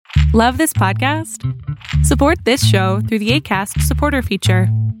Love this podcast? Support this show through the Acast supporter feature.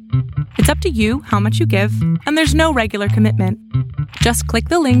 It's up to you how much you give, and there's no regular commitment. Just click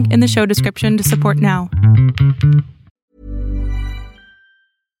the link in the show description to support now.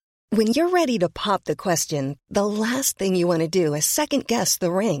 When you're ready to pop the question, the last thing you want to do is second-guess the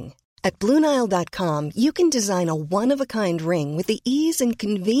ring. At BlueNile.com, you can design a one-of-a-kind ring with the ease and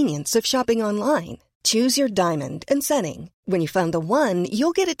convenience of shopping online. Choose your diamond and setting. When you find the one,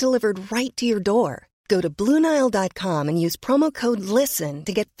 you'll get it delivered right to your door. Go to BlueNile.com and use promo code LISTEN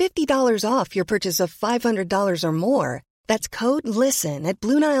to get $50 off your purchase of $500 or more. That's code LISTEN at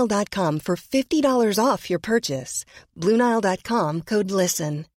BlueNile.com for $50 off your purchase. BlueNile.com, code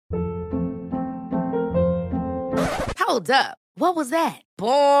LISTEN. Hold up. What was that?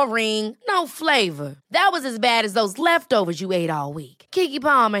 Boring. No flavor. That was as bad as those leftovers you ate all week. Keke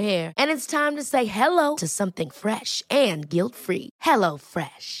Palmer here. And it's time to say hello to something fresh and guilt-free. Hello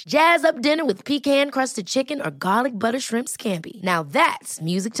Fresh. Jazz up dinner with pecan-crusted chicken or garlic butter shrimp scampi. Now that's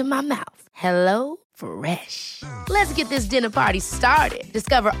music to my mouth. Hello Fresh. Let's get this dinner party started.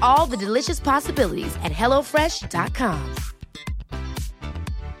 Discover all the delicious possibilities at HelloFresh.com.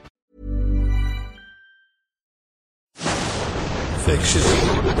 Fiction,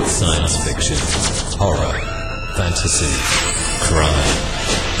 science fiction, horror, fantasy, crime,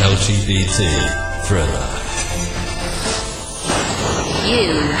 LGBT, thriller.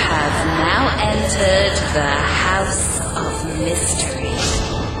 You have now entered the House of Mystery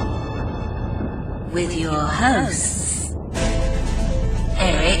with your hosts,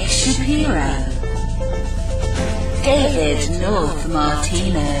 Eric Shapiro, David North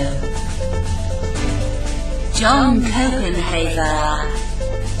Martino, John Copenhaver,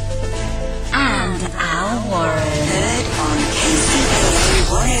 and Al Warren. Heard on KCAA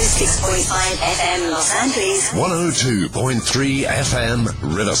 106.5 FM Los Angeles, 102.3 FM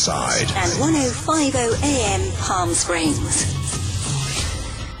Riverside, and 105.0 AM Palm Springs.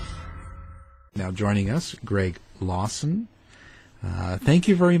 Now joining us, Greg Lawson. Thank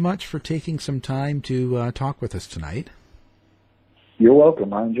you very much for taking some time to talk with us tonight. You're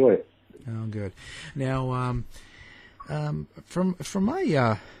welcome. I enjoy it. Oh, good. Now, from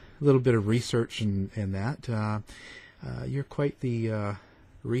my little bit of research and that, you're quite the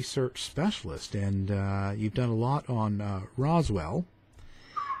research specialist, and you've done a lot on Roswell.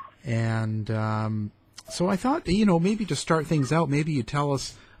 And so I thought, maybe to start things out, maybe you tell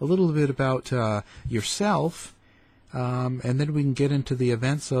us a little bit about yourself, and then we can get into the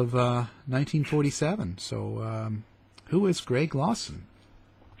events of 1947. So, who is Greg Lawson?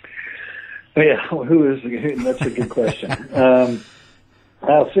 Yeah, that's a good question. I'm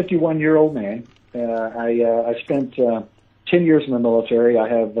a 51-year-old man. I spent 10 years in the military. I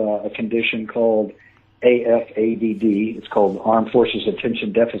have a condition called AFADD. It's called Armed Forces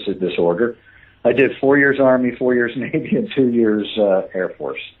Attention Deficit Disorder. I did 4 years Army, 4 years Navy, and 2 years Air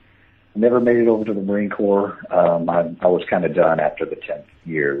Force. I never made it over to the Marine Corps. I was kind of done after the 10th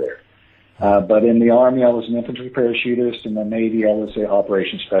year there. But in the Army, I was an infantry parachutist. In the Navy, I was the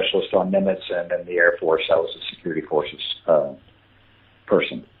operations specialist on Nimitz. And in the Air Force, I was a security forces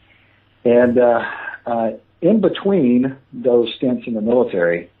person. And in between those stints in the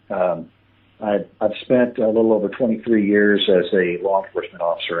military, I've spent a little over 23 years as a law enforcement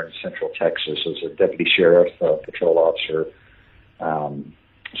officer in Central Texas, as a deputy sheriff, patrol officer,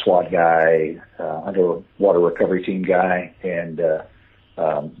 SWAT guy, underwater recovery team guy, and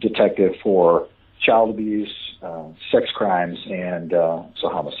detective for child abuse, sex crimes, and so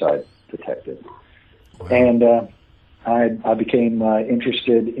homicide detective. Wow. And I became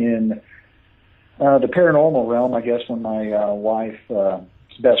interested in the paranormal realm, I guess, when my wife's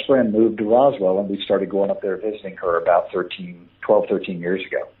best friend moved to Roswell, and we started going up there visiting her about 12, 13 years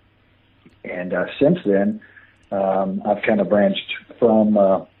ago. And since then, I've kind of branched from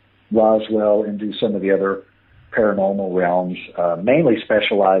Roswell into some of the other paranormal realms, mainly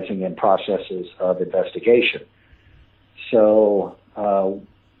specializing in processes of investigation. So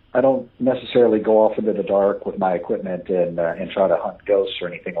I don't necessarily go off into the dark with my equipment and try to hunt ghosts or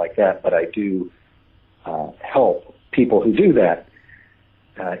anything like that, but I do help people who do that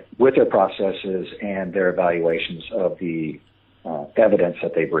with their processes and their evaluations of the evidence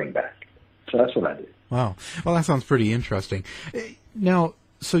that they bring back. So that's what I do. Wow. Well, that sounds pretty interesting. Now,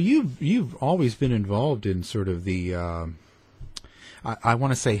 so you've always been involved in sort of the, I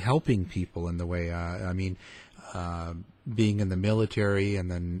want to say helping people in the way, being in the military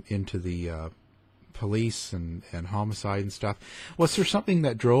and then into the police and homicide and stuff. Was there something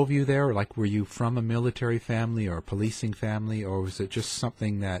that drove you there? Like, were you from a military family or a policing family, or was it just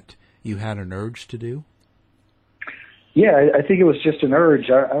something that you had an urge to do? Yeah, I think it was just an urge.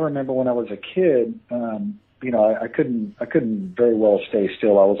 I remember when I was a kid, I couldn't very well stay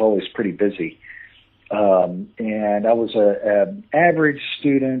still. I was always pretty busy. And I was an average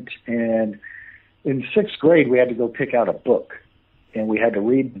student, and in 6th grade, we had to go pick out a book, and we had to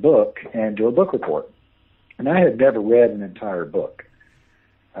read the book and do a book report. And I had never read an entire book.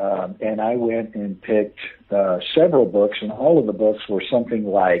 And I went and picked several books, and all of the books were something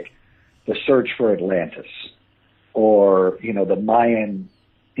like The Search for Atlantis, or, the Mayan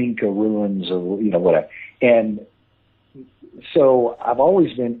Inca ruins, or, whatever. And so I've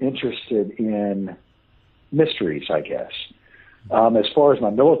always been interested in mysteries, I guess. As far as my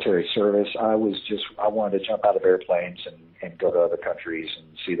military service, I wanted to jump out of airplanes and go to other countries and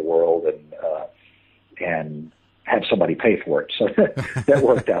see the world and have somebody pay for it. So that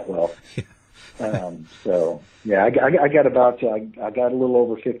worked out well. I got a little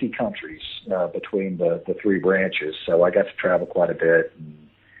over 50 countries between the 3 branches. So I got to travel quite a bit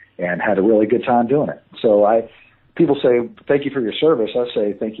and had a really good time doing it. So people say, thank you for your service. I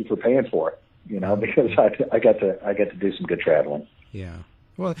say, thank you for paying for it. Because I got to do some good traveling. Yeah.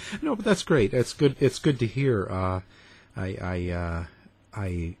 Well, no, but that's great. It's good. It's good to hear.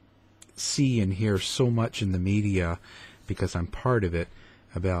 I see and hear so much in the media, because I'm part of it,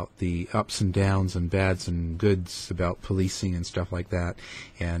 about the ups and downs and bads and goods about policing and stuff like that.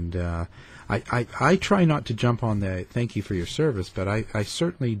 And I try not to jump on the thank you for your service, but I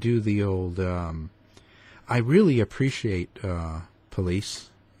certainly do the old. I really appreciate police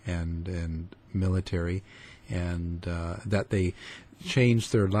and military, and that they change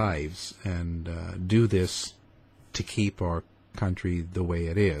their lives and do this to keep our country the way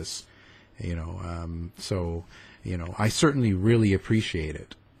it is. I certainly really appreciate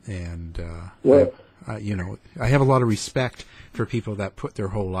it, and I have a lot of respect for people that put their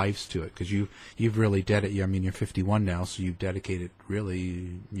whole lives to it, because you've really dedicated. I mean, you're 51 now, so you've dedicated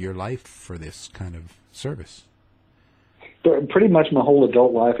really your life for this kind of service. Pretty much my whole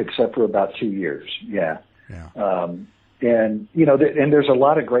adult life, except for about 2 years. Yeah. And there's a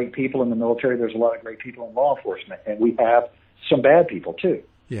lot of great people in the military. There's a lot of great people in law enforcement, and we have some bad people too.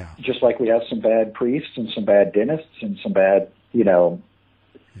 Yeah. Just like we have some bad priests and some bad dentists and some bad,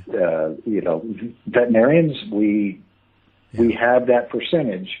 veterinarians. We have that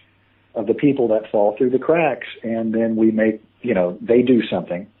percentage of the people that fall through the cracks, and then we make, they do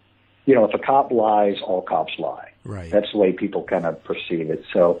something. If a cop lies, all cops lie. Right. That's the way people kind of perceive it.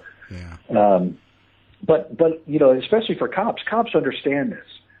 So, yeah. But especially for cops understand this.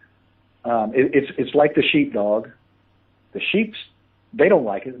 It's like the sheepdog. The sheep, they don't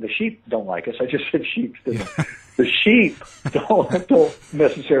like it. The sheep don't like us. I just said sheep. The sheep don't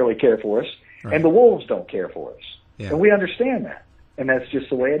necessarily care for us, right. And the wolves don't care for us. Yeah. And we understand that, and that's just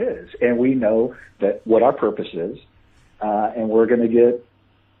the way it is. And we know that what our purpose is, and we're going to get,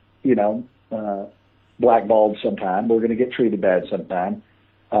 blackballed sometime. We're going to get treated bad sometime.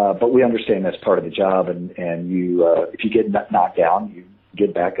 But we understand that's part of the job, and you, if you get knocked down, you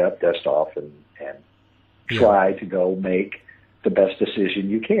get back up, dust off, and try to go make the best decision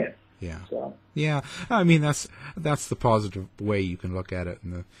you can. Yeah. So. Yeah. I mean, that's the positive way you can look at it.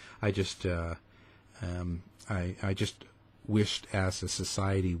 And I just wished as a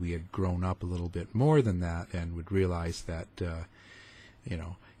society we had grown up a little bit more than that, and would realize that,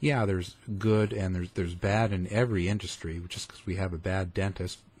 there's good and there's bad in every industry. Just because we have a bad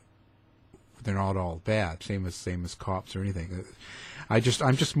dentist, they're not all bad. Same as cops or anything. I'm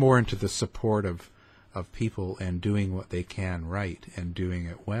just more into the support of people and doing what they can right and doing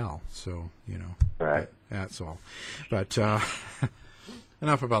it well. So right. That's all. But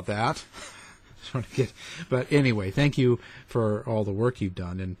enough about that. But anyway, thank you for all the work you've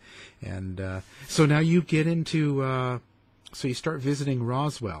done, and so now you get into. So you start visiting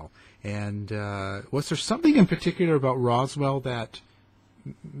Roswell, and was there something in particular about Roswell that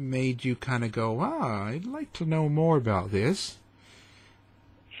made you kind of go, I'd like to know more about this?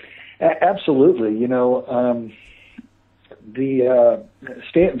 Absolutely. The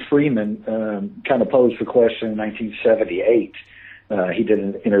Stanton Freeman kind of posed the question in 1978. He did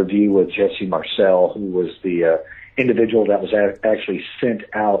an interview with Jesse Marcel, who was the individual that was actually sent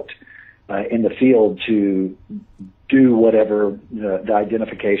out in the field to do whatever the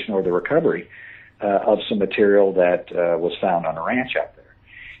identification or the recovery of some material that was found on a ranch out there.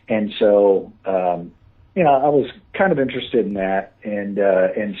 And so, I was kind of interested in that, and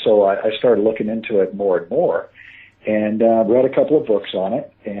so I started looking into it more and more, and read a couple of books on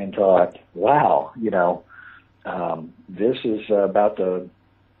it, and thought, wow, this is about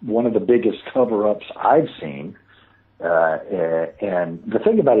one of the biggest cover-ups I've seen. And the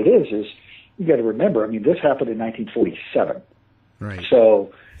thing about it is, you got to remember, I mean, this happened in 1947. Right.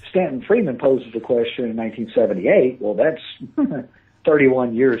 So Stanton Friedman poses the question in 1978. Well, that's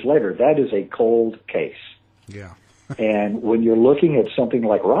 31 years later. That is a cold case. Yeah. And when you're looking at something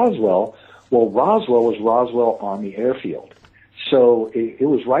like Roswell, well, Roswell was Roswell Army Airfield. So it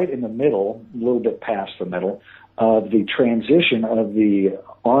was right in the middle, a little bit past the middle, of the transition of the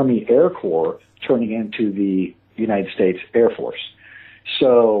Army Air Corps turning into the United States Air Force.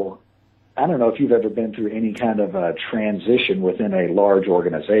 So I don't know if you've ever been through any kind of a transition within a large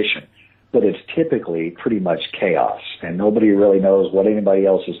organization, but it's typically pretty much chaos, and nobody really knows what anybody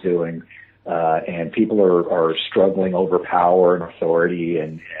else is doing, and people are struggling over power and authority,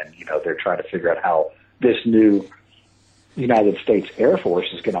 and they're trying to figure out how this new United States Air Force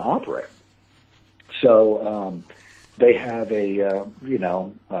is going to operate. So they have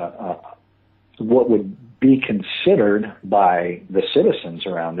what would be considered by the citizens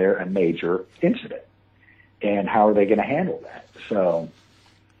around there a major incident. And how are they going to handle that? So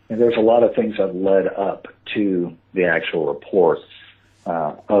and there's a lot of things that led up to the actual report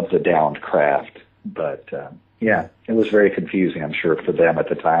of the downed craft. But, it was very confusing, I'm sure, for them at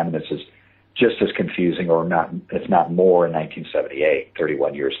the time. And this is just as confusing, or not, if not more, in 1978,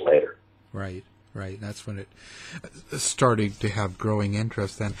 31 years later. Right. That's when it started to have growing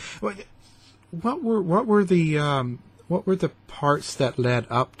interest then. What were the parts that led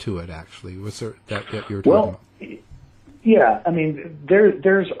up to it? Actually, was there that you were talking about? Yeah, I mean,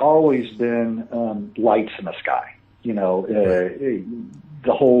 there's always been lights in the sky.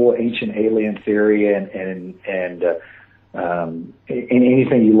 The whole ancient alien theory, and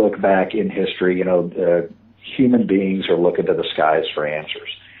anything you look back in history, human beings are looking to the skies for answers.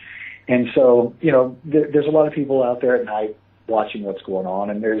 And so, there's a lot of people out there at night watching what's going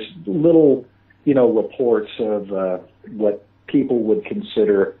on, and there's little reports of what people would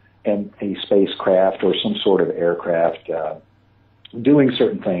consider a spacecraft or some sort of aircraft doing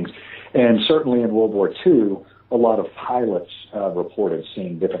certain things. And certainly in World War II, a lot of pilots reported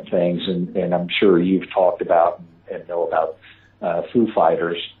seeing different things, and I'm sure you've talked about and know about Foo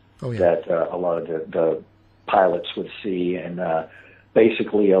Fighters. Oh, yeah. That a lot of the pilots would see, and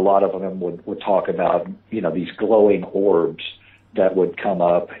basically a lot of them would talk about these glowing orbs that would come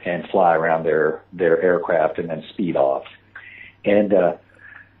up and fly around their aircraft and then speed off. And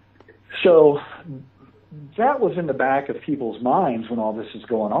so that was in the back of people's minds when all this is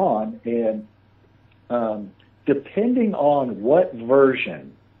going on. And depending on what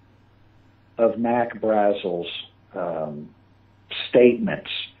version of Mac Brazel's statements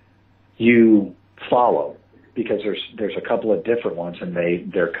you follow, because there's a couple of different ones and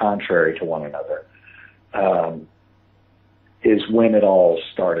they're contrary to one another, is when it all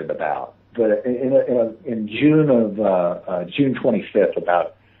started about. But in June 25th,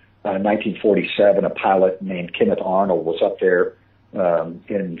 about 1947, a pilot named Kenneth Arnold was up there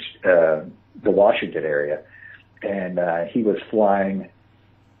in the Washington area, and he was flying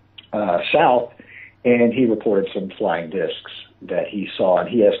south, and he reported some flying discs that he saw, and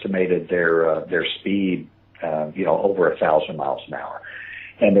he estimated their speed, over 1,000 miles an hour,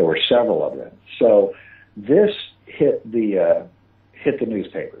 and there were several of them. So this hit the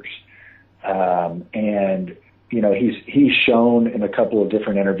newspapers, and he's shown in a couple of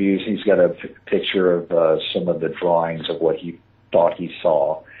different interviews. He's got a picture of some of the drawings of what he thought he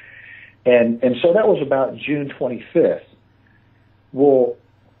saw, and so that was about June 25th. Well,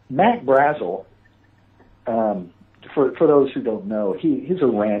 Mac Brazel, for those who don't know, he's a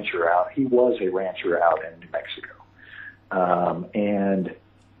rancher out. He was a rancher out in New Mexico, and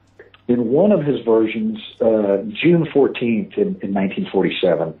in one of his versions, June 14th in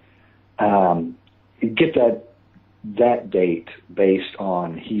 1947, get that date based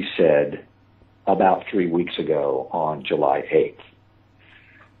on, he said, about 3 weeks ago on July 8th.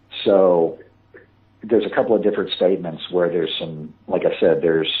 So there's a couple of different statements where there's some, like I said,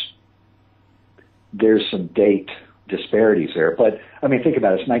 there's some date disparities there. But, I mean, think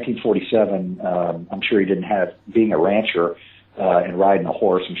about it. It's 1947. I'm sure he didn't have, being a rancher and riding a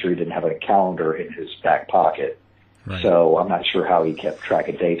horse, I'm sure he didn't have a calendar in his back pocket. Right. So I'm not sure how he kept track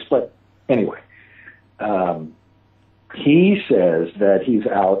of dates. But anyway, he says that he's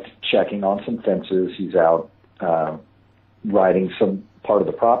out checking on some fences. He's out riding some part of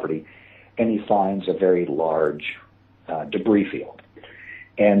the property, and he finds a very large debris field.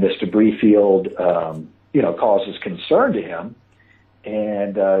 And this debris field, causes concern to him,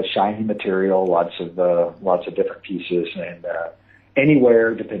 and shiny material, lots of different pieces, and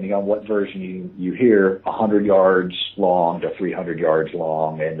anywhere, depending on what version you hear, 100 yards long to 300 yards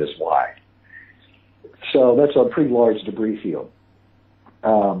long and this wide. So that's a pretty large debris field.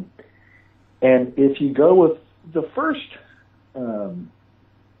 And if you go with the first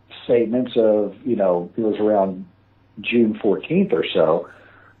statements of, it was around June 14th or so,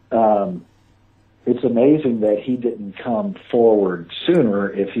 it's amazing that he didn't come forward sooner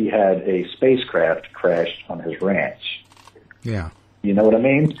if he had a spacecraft crashed on his ranch. Yeah. You know what I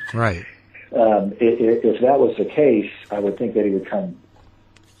mean? Right. If that was the case, I would think that he would come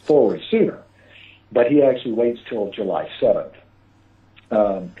forward sooner. But he actually waits till July 7th.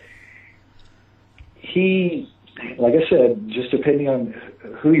 He, like I said, just depending on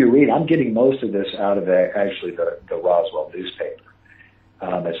who you read, I'm getting most of this out of actually the Roswell newspaper,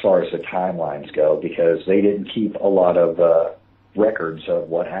 as far as the timelines go, because they didn't keep a lot of records of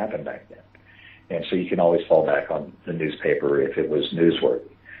what happened back then. And so you can always fall back on the newspaper if it was newsworthy.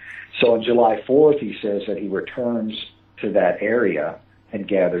 So on July 4th, he says that he returns to that area and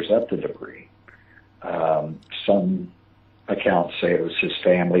gathers up the debris. Some accounts say it was his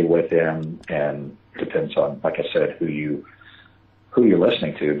family with him, and depends on, like I said, who you're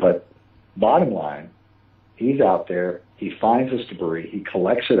listening to. But bottom line, he's out there, he finds this debris, he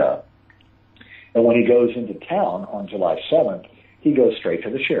collects it up, and when he goes into town on July 7th, he goes straight to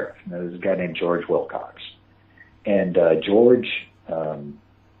the sheriff. And there's a guy named George Wilcox. And George,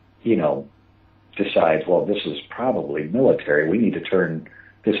 decides, well, this is probably military. We need to turn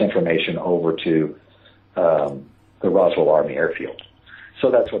this information over to the Roswell Army Airfield.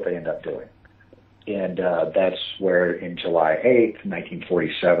 So that's what they end up doing. And that's where, in July 8th,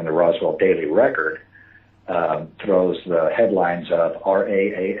 1947, the Roswell Daily Record throws the headlines of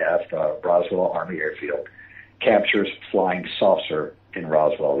RAAF, the Roswell Army Airfield, captures flying saucer in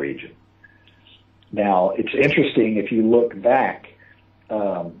Roswell region. Now, it's interesting, if you look back,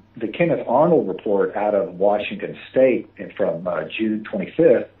 the Kenneth Arnold report out of Washington State from June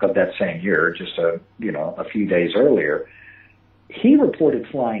 25th of that same year, just a few days earlier, he reported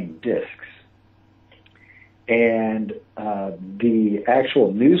flying discs. And the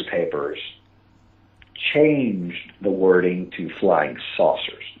actual newspapers changed the wording to flying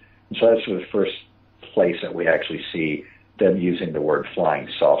saucers. And so that's the first place that we actually see them using the word flying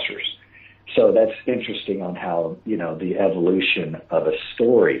saucers. So that's interesting on how, the evolution of a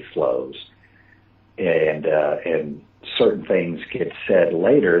story flows, and certain things get said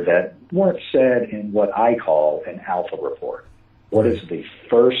later that weren't said in what I call an alpha report. What is the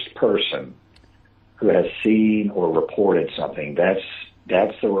first person who has seen or reported something? That's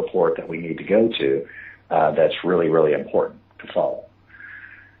the report that we need to go to. That's really, really important to follow.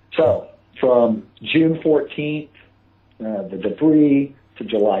 So from June 14th, the debris, to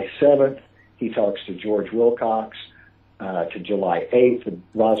July 7th, he talks to George Wilcox. To July 8th, the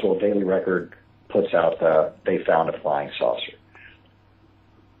Roswell Daily Record puts out they found a flying saucer.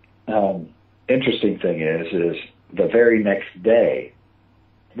 Interesting thing is the very next day,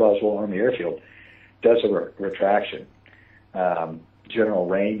 Roswell Army Airfield does a retraction. General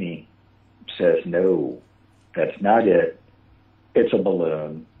Ramey says, no, that's not it. It's a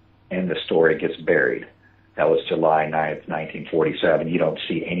balloon, and the story gets buried. That was July 9th, 1947. You don't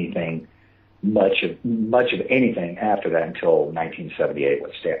see anything, much of anything after that until 1978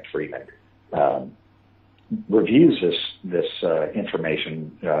 when Stan Freeman reviews this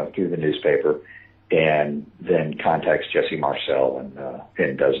information through the newspaper, and then contacts Jesse Marcel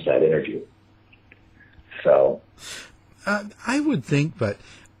and does that interview. So, I would think, but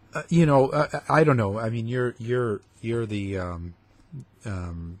I don't know. I mean, you're the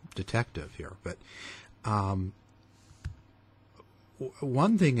detective here, but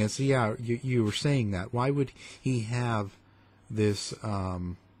one thing is, you were saying that. Why would he have this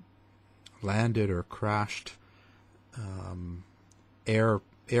landed or crashed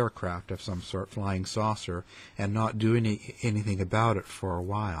aircraft of some sort, flying saucer, and not do anything about it for a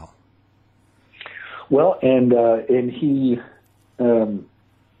while? Well, and he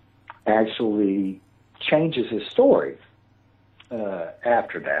actually changes his story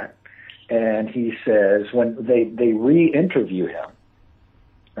after that, and he says when they re-interview him,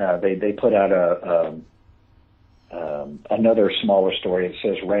 they put out another smaller story. It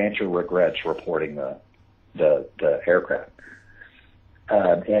says rancher regrets reporting the aircraft,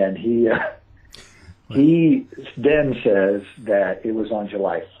 and he then says that it was on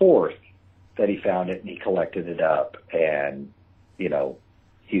July 4th that he found it and he collected it up, and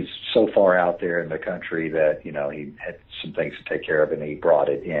he's so far out there in the country that he had some things to take care of, and he brought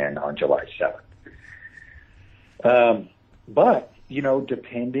it in on July 7th. But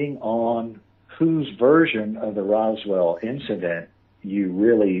depending on whose version of the Roswell incident you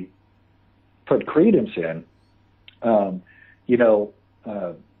really put credence in,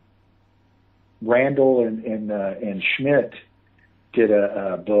 Randall and Schmidt did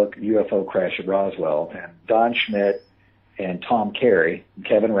a book, UFO Crash at Roswell, and Don Schmitt and Tom Carey, and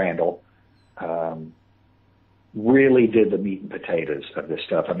Kevin Randall, really did the meat and potatoes of this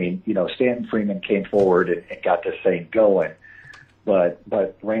stuff. I mean, Stanton Freeman came forward and got this thing going, but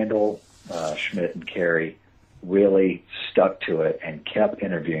Randall, Schmitt, and Carey really stuck to it and kept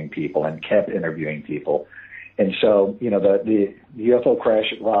interviewing people. And so, the UFO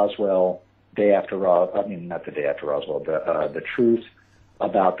Crash at Roswell, not the day after Roswell, the truth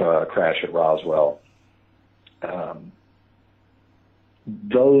about the crash at Roswell,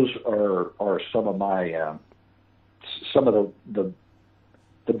 those are some of my some of the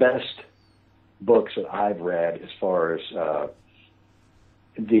best books that I've read as far as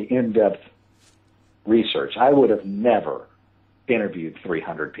the in-depth research. I would have never interviewed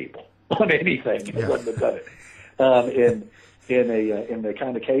 300 people on anything. I wouldn't have done it. In the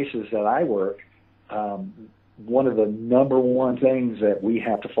kind of cases that I work, one of the number one things that we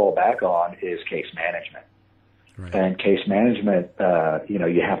have to fall back on is case management. Right. And case management,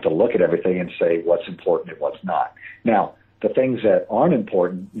 you have to look at everything and say what's important and what's not. Now, the things that aren't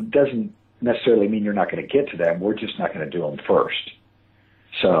important doesn't necessarily mean you're not going to get to them. We're just not going to do them first.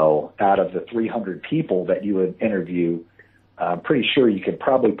 So out of the 300 people that you would interview, I'm pretty sure you could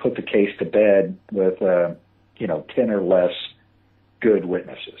probably put the case to bed with, 10 or less good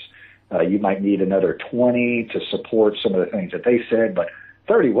witnesses. You might need another 20 to support some of the things that they said, but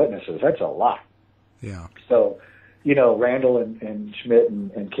 30 witnesses, that's a lot. Yeah. So, Randall and Schmitt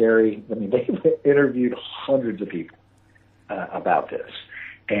and Carey, I mean, they've interviewed hundreds of people about this.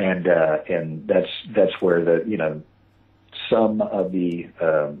 And that's where some of the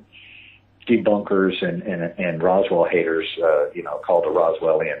debunkers and Roswell haters, call the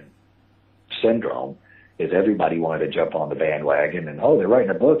Roswellian syndrome, is everybody wanted to jump on the bandwagon and, they're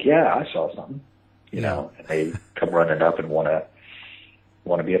writing a book. Yeah, I saw something, and they come running up and want to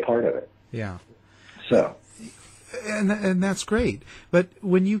be a part of it. Yeah. So. And that's great. But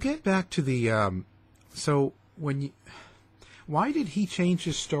when you get back to the, why did he change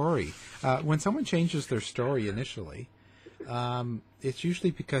his story? When someone changes their story initially, it's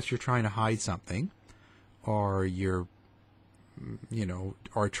usually because you're trying to hide something, or you're,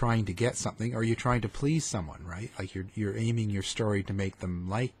 or trying to get something, or you're trying to please someone, right? Like you're aiming your story to make them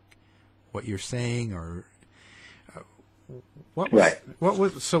like what you're saying, or did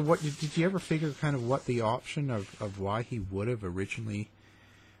you ever figure kind of what the option of why he would have originally,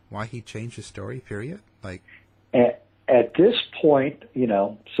 why he changed his story, period? Like at this point,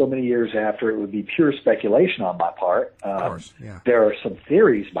 so many years after, it would be pure speculation on my part. Of course, yeah. There are some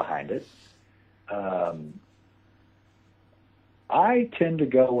theories behind it. I tend to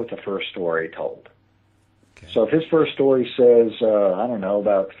go with the first story told. Okay. So if his first story says,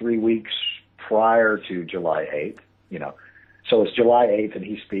 about 3 weeks prior to July 8th, so it's July 8th and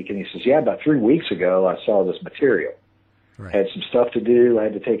he's speaking. He says, about 3 weeks ago, I saw this material. Right. I had some stuff to do. I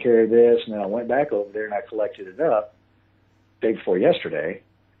had to take care of this. And then I went back over there and I collected it up day before yesterday.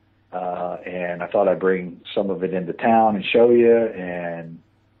 And I thought I'd bring some of it into town and show you, and,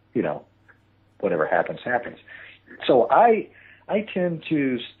 whatever happens, happens. So I tend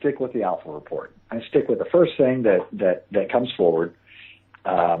to stick with the Alpha report. I stick with the first thing that comes forward,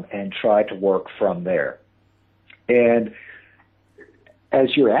 and try to work from there. And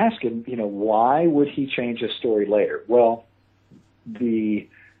as you're asking, why would he change his story later? Well, the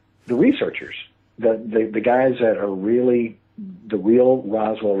researchers, the guys that are really the real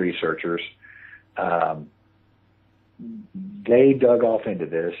Roswell researchers, they dug off into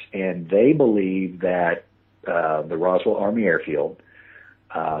this, and they believe that the Roswell Army Airfield,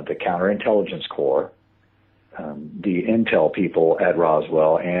 the Counterintelligence Corps, the intel people at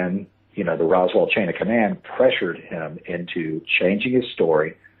Roswell, and the Roswell chain of command pressured him into changing his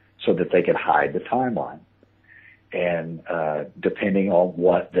story so that they could hide the timeline. And depending on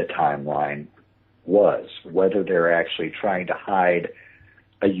what the timeline was, whether they're actually trying to hide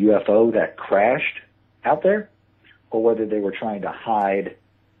a UFO that crashed out there, or whether they were trying to hide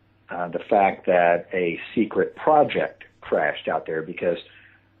the fact that a secret project crashed out there, because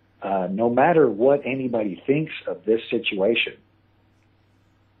no matter what anybody thinks of this situation,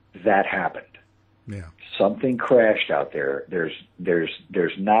 that happened. Yeah. Something crashed out there. That's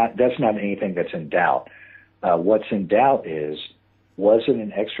not anything that's in doubt. What's in doubt is, was it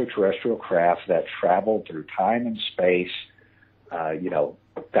an extraterrestrial craft that traveled through time and space,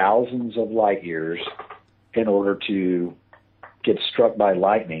 thousands of light years in order to get struck by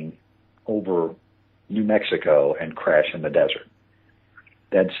lightning over New Mexico and crash in the desert?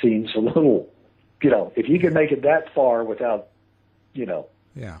 That seems a little, if you can make it that far without,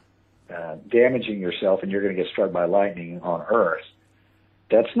 damaging yourself, and you're going to get struck by lightning on Earth,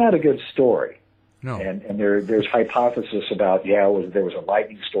 That's not a good story. No. And there's hypothesis about, there was a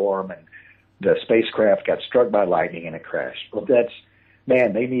lightning storm and the spacecraft got struck by lightning and it crashed. Well,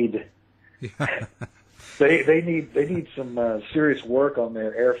 they need they need some serious work on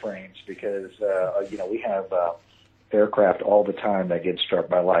their airframes because we have aircraft all the time that get struck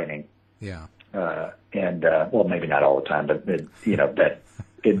by lightning. Yeah. Well, maybe not all the time, but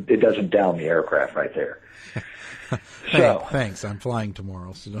it doesn't down the aircraft right there. Thanks. I'm flying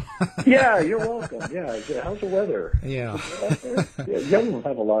tomorrow. So. Yeah, you're welcome. Yeah, how's the weather? Yeah. You don't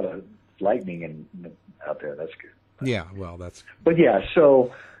have a lot of lightning out there. That's good. Yeah, well, that's good. But yeah,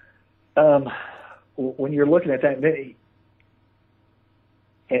 so when you're looking at that,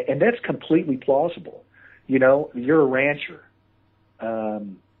 and that's completely plausible. You're a rancher.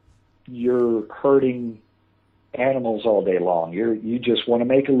 You're herding animals all day long. You just want to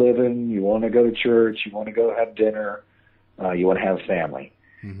make a living. You want to go to church. You want to go have dinner. You want to have a family.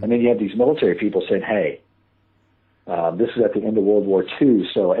 Mm-hmm. And then you have these military people saying, hey, this is at the end of World War II,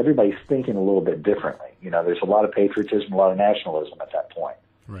 so everybody's thinking a little bit differently. There's a lot of patriotism, a lot of nationalism at that point.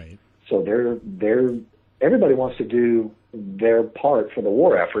 Right. So everybody wants to do their part for the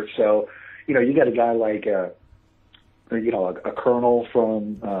war effort. So, you got a guy like a colonel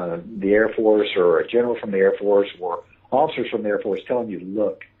from the Air Force or a general from the Air Force or officers from the Air Force telling you,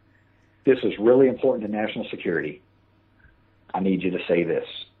 look, this is really important to national security. I need you to say this.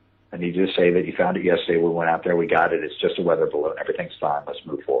 I need you to say that you found it yesterday. We went out there. We got it. It's just a weather balloon. Everything's fine. Let's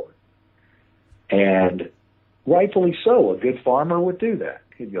move forward. And rightfully so. A good farmer would do that.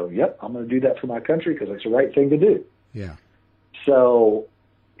 He'd go, yep, I'm going to do that for my country because it's the right thing to do. Yeah. So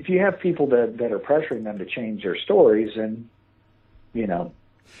if you have people that are pressuring them to change their stories, and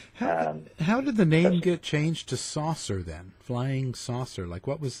how did the name get changed to Saucer then? Flying Saucer. Like,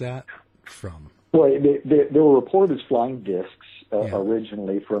 what was that from? Well, they were reported as flying discs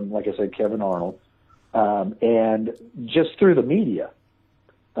originally from, like I said, Kevin Arnold, and just through the media,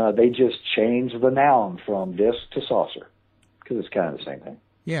 they just changed the noun from disc to saucer because it's kind of the same thing.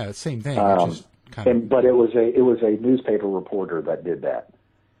 Yeah, it's the same thing. But it was a newspaper reporter that did that.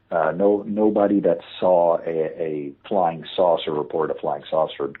 Nobody that saw a flying saucer report a flying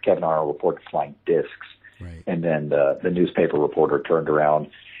saucer. Kevin Arnold reported flying discs, right. And then the newspaper reporter turned around.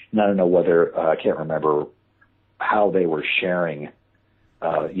 And I don't know whether I can't remember how they were sharing,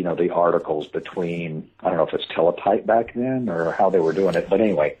 the articles between. I don't know if it's teletype back then or how they were doing it, but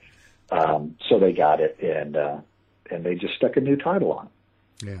anyway, so they got it and they just stuck a new title on.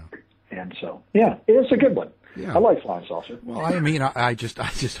 Yeah. And so, it's a good one. Yeah. I like Flying Saucer. Well, I mean, I just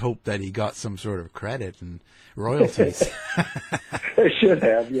hope that he got some sort of credit and royalties. They should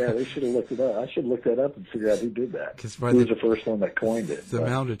have. Yeah, they should have looked it up. I should look that up and figure out who did that. Who was the first one that coined it? The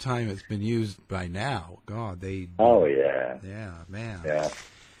amount of time it's been used by now, God, they. Oh yeah. Yeah, man. Yeah.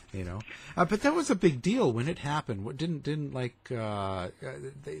 But that was a big deal when it happened. What didn't like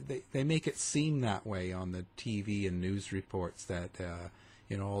they make it seem that way on the TV and news reports that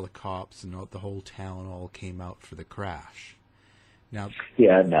all the cops and the whole town all came out for the crash. Now,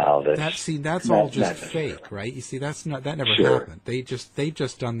 that's all just fake, right? You see, that never happened. They've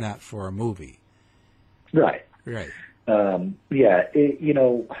just done that for a movie, right? Right. There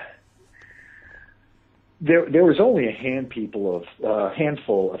was only a handful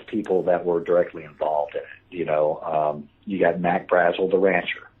of people that were directly involved in it. You got Mac Brazel, the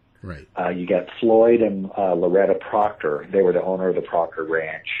rancher. Right. You got Floyd and Loretta Proctor. They were the owner of the Proctor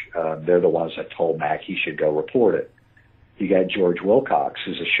Ranch. They're the ones that told Mac he should go report it. You got George Wilcox,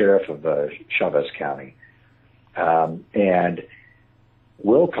 who's the sheriff of Chavez County. And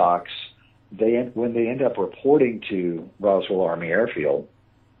Wilcox, when they end up reporting to Roswell Army Airfield,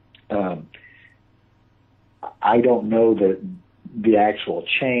 I don't know the actual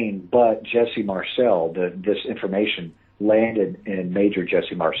chain, but Jesse Marcel, this information landed in Major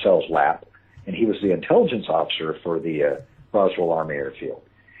Jesse Marcel's lap, and he was the intelligence officer for the Roswell Army Airfield.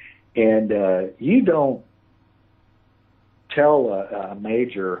 And you don't tell a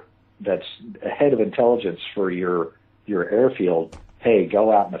major that's a head of intelligence for your airfield, hey,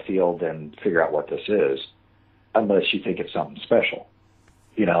 go out in the field and figure out what this is, unless you think it's something special.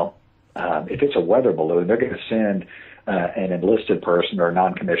 If it's a weather balloon, they're going to send an enlisted person or a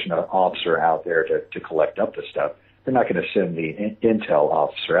non-commissioned officer out there to collect up the stuff. They're not going to send the intel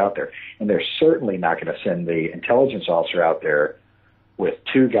officer out there. And they're certainly not going to send the intelligence officer out there with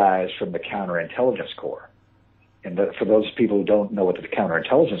two guys from the Counterintelligence Corps. And for those people who don't know what the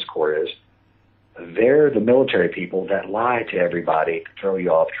Counterintelligence Corps is, they're the military people that lie to everybody to throw you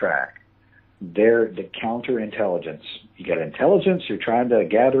off track. They're the counterintelligence. You got intelligence, you're trying to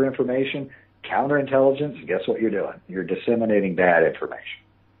gather information, counterintelligence, guess what you're doing? You're disseminating bad information.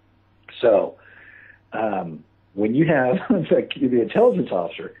 So when you have the intelligence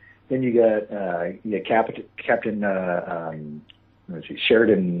officer, then you got Captain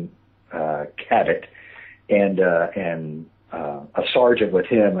Sheridan Cabot and a sergeant with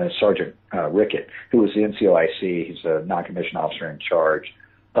him, Sergeant Rickett, who was the NCOIC. He's a non-commissioned officer in charge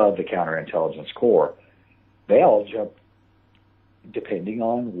of the Counterintelligence Corps. They all jump, depending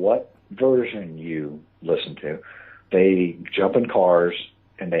on what version you listen to, they jump in cars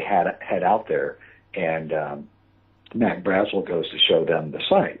and they head out there, and Mac Brazel goes to show them the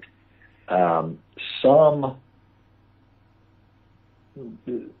site. Some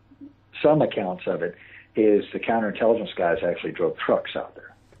accounts of it is the counterintelligence guys actually drove trucks out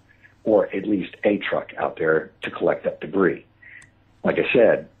there, or at least a truck out there to collect that debris. Like I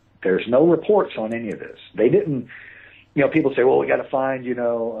said, there's no reports on any of this. They didn't, people say, well, we got to find,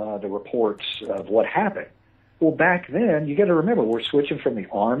 the reports of what happened. Well, back then, you got to remember, we're switching from the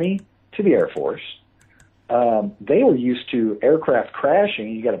Army to the Air Force. They were used to aircraft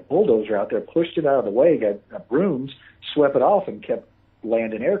crashing. You got a bulldozer out there, pushed it out of the way, got brooms, swept it off, and kept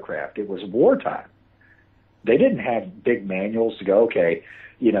landing aircraft. It was wartime. They didn't have big manuals to go, okay,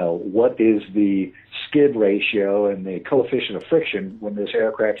 what is the skid ratio and the coefficient of friction when this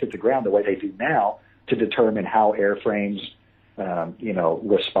aircraft hit the ground the way they do now to determine how airframes,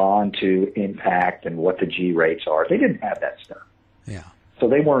 respond to impact and what the G rates are. They didn't have that stuff. Yeah. So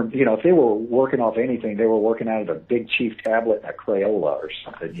they weren't, if they were working off anything, they were working out of a Big Chief tablet and a Crayola or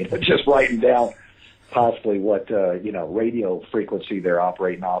something, just writing down possibly what, radio frequency they're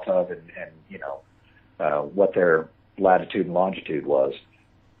operating off of and what their latitude and longitude was.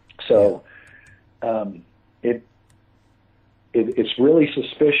 So it's really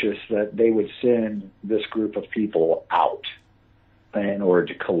suspicious that they would send this group of people out in order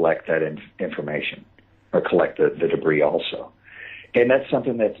to collect that information or collect the debris also. And that's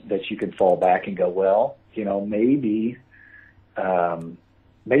something that you can fall back and go, well, maybe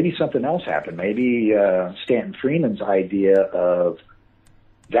something else happened. Maybe Stanton Freeman's idea of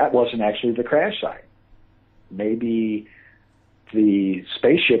that wasn't actually the crash site. Maybe the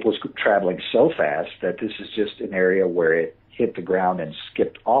spaceship was traveling so fast that this is just an area where it hit the ground and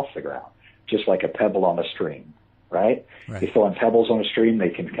skipped off the ground, just like a pebble on a stream, right? You're throwing pebbles on a stream, they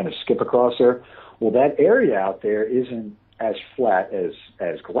can kind of skip across there. Well, that area out there isn't as flat as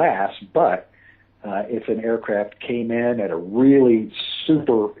glass, but if an aircraft came in at a really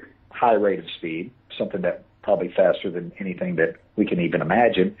super high rate of speed, something that probably faster than anything that we can even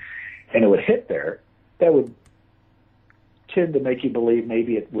imagine, and it would hit there, that would tend to make you believe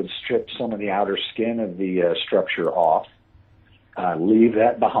maybe it would strip some of the outer skin of the structure off, leave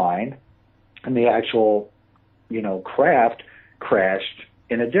that behind, and the actual, craft crashed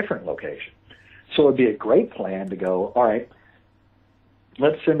in a different location. So it'd be a great plan to go, all right,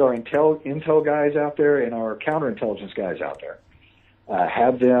 let's send our intel guys out there and our counterintelligence guys out there.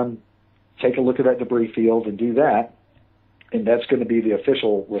 Have them take a look at that debris field and do that, and that's going to be the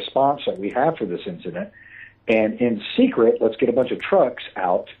official response that we have for this incident. And in secret, let's get a bunch of trucks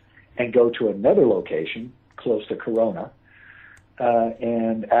out and go to another location close to Corona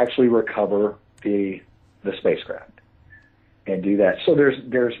and actually recover the spacecraft and do that. So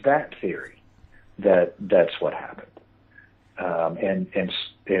there's that theory that's what happened. And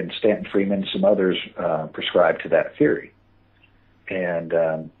Stanton Freeman and some others prescribed to that theory. And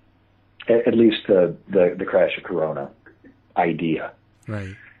at least the crash of Corona idea.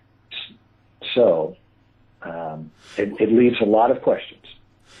 Right. So it leaves a lot of questions.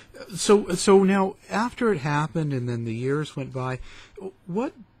 So now, after it happened and then the years went by,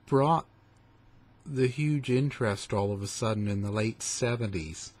 what brought the huge interest all of a sudden in the late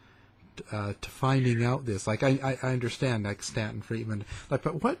 70s to finding out this? Like, I understand, like Stanton Friedman, like,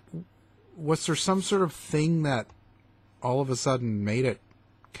 but what was there some sort of thing that all of a sudden made it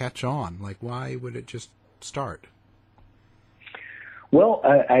catch on? Like, why would it just start? Well,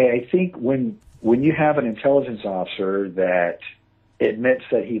 I think when you have an intelligence officer that admits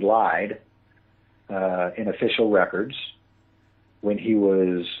that he lied in official records when he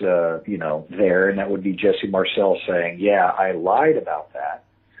was, there, and that would be Jesse Marcel saying, yeah, I lied about that.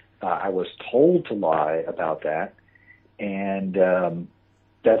 I was told to lie about that, and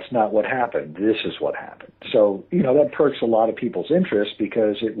that's not what happened. This is what happened. So, that perks a lot of people's interest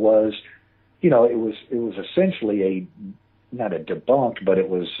because it was, it was essentially not a debunked, but it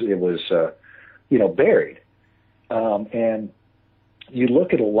was buried. And you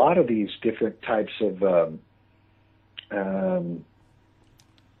look at a lot of these different types of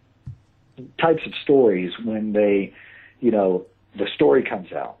stories when they, the story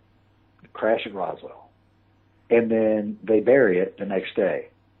comes out. crash at Roswell. And then they bury it the next day.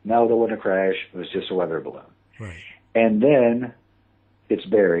 No, there wasn't a crash. It was just a weather balloon. Right. And then it's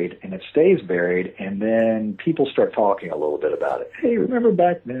buried, and it stays buried, and then people start talking a little bit about it. Hey, remember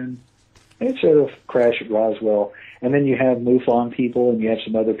back then? It's a crash at Roswell. And then you have MUFON people, and you have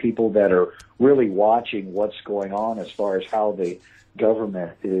some other people that are really watching what's going on as far as how the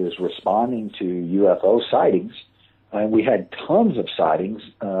government is responding to UFO sightings. And we had tons of sightings.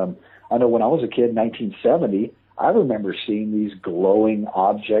 I know when I was a kid in 1970, I remember seeing these glowing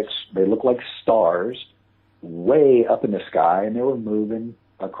objects. They look like stars way up in the sky, and they were moving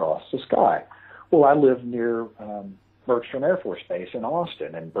across the sky. Well, I lived near Bergstrom Air Force Base in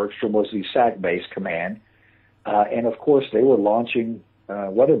Austin, and Bergstrom was the SAC base command. And, of course, they were launching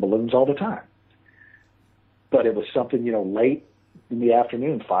weather balloons all the time. But it was something, late in the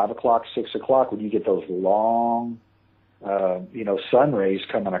afternoon, 5 o'clock, 6 o'clock, when you get those long, sun rays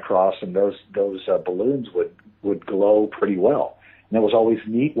coming across, and those balloons would glow pretty well. And it was always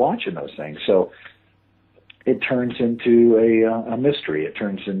neat watching those things. So it turns into a mystery. It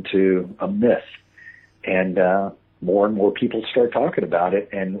turns into a myth. And more people start talking about it.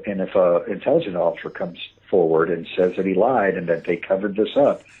 And if an intelligence officer comes forward and says that he lied and that they covered this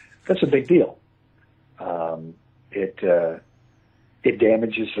up, that's a big deal. It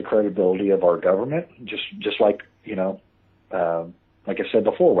damages the credibility of our government, just like, like I said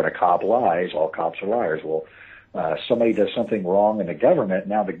before, when a cop lies, all cops are liars. Well, somebody does something wrong in the government,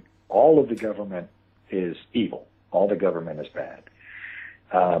 now all of the government is evil. All the government is bad.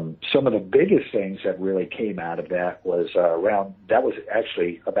 Some of the biggest things that really came out of that was that was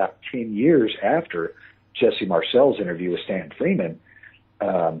actually about 10 years after Jesse Marcel's interview with Stan Freeman.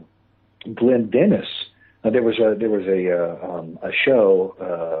 Glenn Dennis, there was a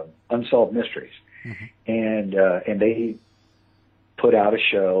show, Unsolved Mysteries, and they put out a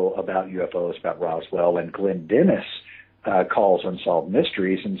show about UFOs, about Roswell, and Glenn Dennis calls Unsolved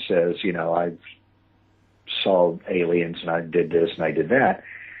Mysteries and says, I saw aliens and I did this and I did that.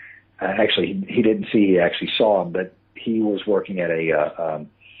 Actually, he didn't see, he actually saw them, but he was working at a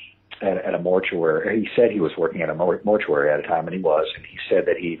mortuary. He said he was working at a mortuary at a time, and he was, and he said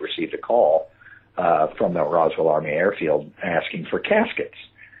that he received a call from the Roswell Army Airfield asking for caskets.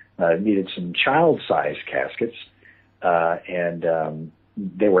 Needed some child-sized caskets, and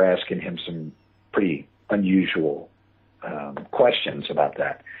they were asking him some pretty unusual questions about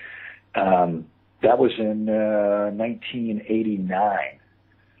that. That was in 1989.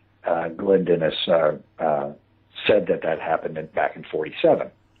 Glenn Dennis said that happened back in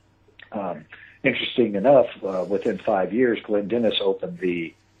 47. Interesting enough, within 5 years, Glenn Dennis opened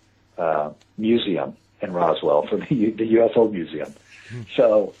the museum in Roswell for the UFO Museum.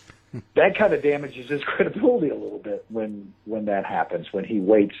 So that kind of damages his credibility a little bit when that happens, when he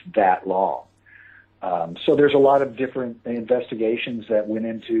waits that long. So there's a lot of different investigations that went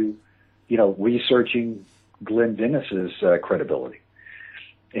into, researching Glenn Dennis's credibility.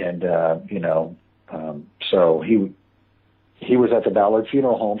 And, so he was at the Ballard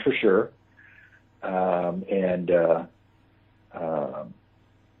Funeral Home for sure.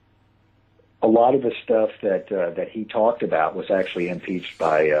 A lot of the stuff that he talked about was actually impeached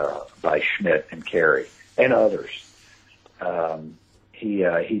by Schmidt and Kerry and others.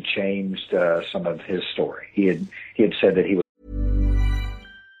 He changed some of his story. He had said that he was.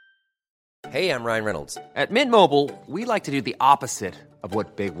 Hey, I'm Ryan Reynolds. At Mint Mobile, we like to do the opposite of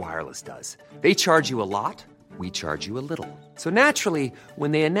what Big Wireless does. They charge you a lot. We charge you a little. So naturally,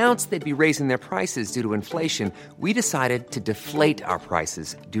 when they announced they'd be raising their prices due to inflation, we decided to deflate our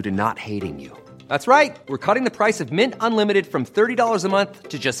prices due to not hating you. That's right. We're cutting the price of Mint Unlimited from $30 a month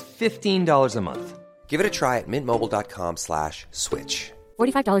to just $15 a month. Give it a try at mintmobile.com/switch.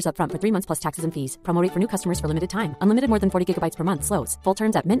 $45 up front for 3 months plus taxes and fees. Promo rate for new customers for limited time. Unlimited more than 40 gigabytes per month. Slows full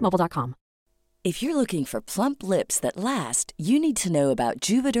terms at mintmobile.com. If you're looking for plump lips that last, you need to know about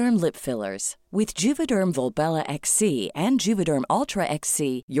Juvederm lip fillers. With Juvederm Volbella XC and Juvederm Ultra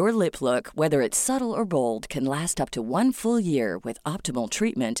XC, your lip look, whether it's subtle or bold, can last up to 1 full year with optimal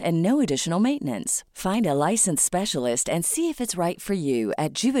treatment and no additional maintenance. Find a licensed specialist and see if it's right for you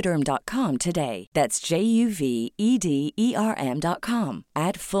at Juvederm.com today. That's JUVEDERM.com.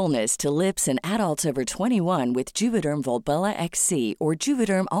 Add fullness to lips in adults over 21 with Juvederm Volbella XC or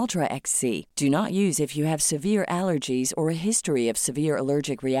Juvederm Ultra XC. Do not use if you have severe allergies or a history of severe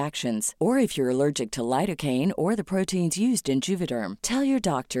allergic reactions, or if you're allergic to lidocaine or the proteins used in Juvederm. Tell your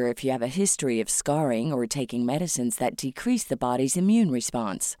doctor if you have a history of scarring or taking medicines that decrease the body's immune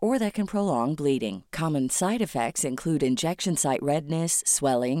response or that can prolong bleeding. Common side effects include injection site redness,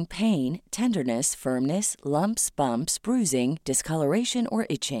 swelling, pain, tenderness, firmness, lumps, bumps, bruising, discoloration, or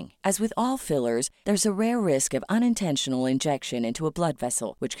itching. As with all fillers, there's a rare risk of unintentional injection into a blood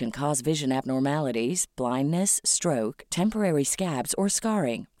vessel, which can cause vision abnormalities, blindness, stroke, temporary scabs, or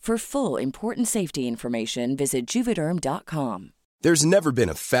scarring. For full, important safety information, visit Juvederm.com. There's never been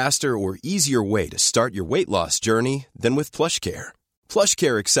a faster or easier way to start your weight loss journey than with PlushCare.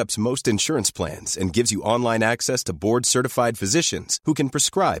 PlushCare accepts most insurance plans and gives you online access to board-certified physicians who can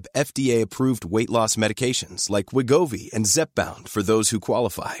prescribe FDA-approved weight loss medications like Wegovy and Zepbound for those who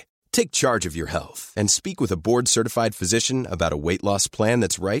qualify. Take charge of your health and speak with a board-certified physician about a weight loss plan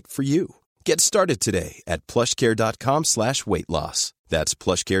that's right for you. Get started today at plushcare.com/weight-loss. That's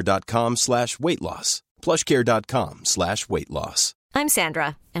plushcare.com/weight-loss. plushcare.com/weight-loss. I'm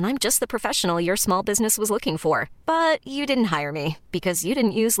Sandra, and I'm just the professional your small business was looking for. But you didn't hire me because you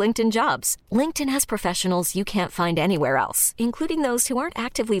didn't use LinkedIn Jobs. LinkedIn has professionals you can't find anywhere else, including those who aren't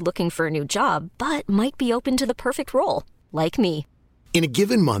actively looking for a new job, but might be open to the perfect role, like me. In a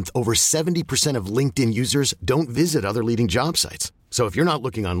given month, over 70% of LinkedIn users don't visit other leading job sites. So if you're not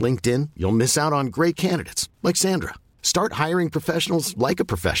looking on LinkedIn, you'll miss out on great candidates like Sandra. Start hiring professionals like a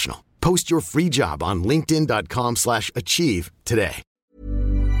professional. Post your free job on linkedin.com/achieve today. I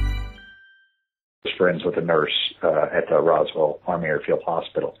was friends with a nurse at the Roswell Army Airfield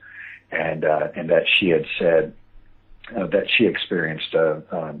Hospital, and that she had said that she experienced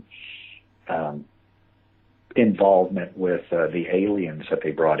involvement with the aliens that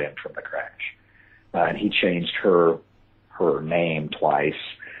they brought in from the crash, and he changed her name twice,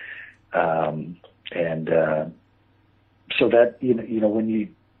 so that you know when you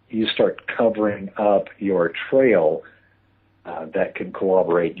start covering up your trail that can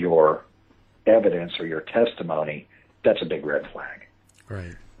corroborate your evidence or your testimony, that's a big red flag.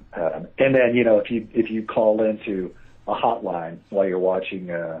 Right. And then if you call into a hotline while you're watching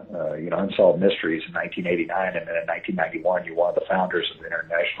Unsolved Mysteries in 1989, and then in 1991 you're one of the founders of the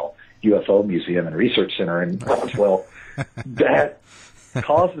International UFO Museum and Research Center in Roswell, that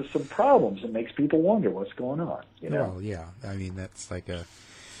causes some problems. It makes people wonder what's going on. Well, yeah. I mean, that's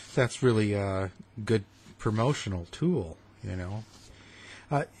really a good promotional tool.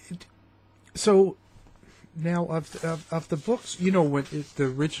 So now of the books, when the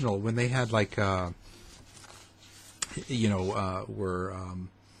original, when they had like were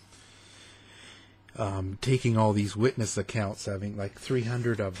taking all these witness accounts, having like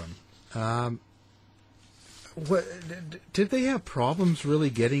 300 of them. What did they have problems really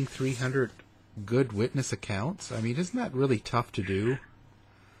getting 300 good witness accounts? I mean, isn't that really tough to do?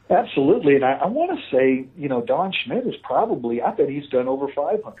 Absolutely, and I want to say, Don Schmitt is probably, I bet he's done over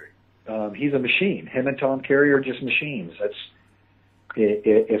 500. He's a machine. Him and Tom Carey are just machines. That's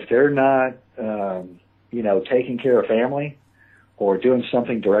if they're not, taking care of family or doing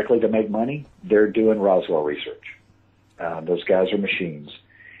something directly to make money, they're doing Roswell research. Those guys are machines,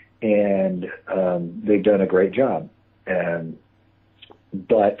 and they've done a great job.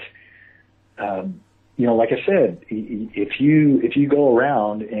 But like I said, if you go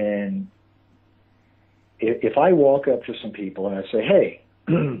around and if I walk up to some people and I say, hey,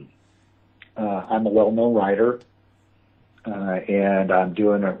 I'm a well-known writer, and I'm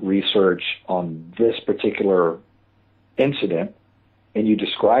doing a research on this particular incident, and you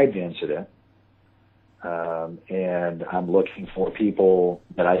describe the incident, and I'm looking for people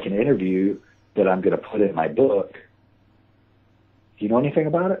that I can interview that I'm going to put in my book. Do you know anything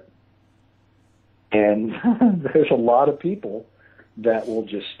about it? And there's a lot of people that will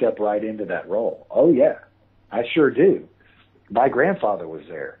just step right into that role. Oh, yeah, I sure do. My grandfather was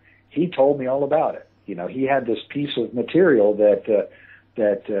there. He told me all about it. He had this piece of material that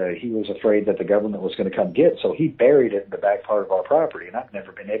he was afraid that the government was going to come get, so he buried it in the back part of our property, and I've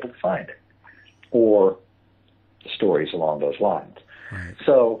never been able to find it. Or stories along those lines. Right.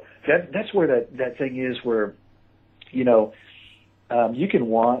 So that's where that thing is where, you can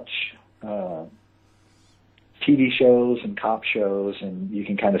watch TV shows and cop shows, and you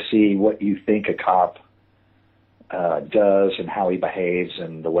can kind of see what you think a cop does and how he behaves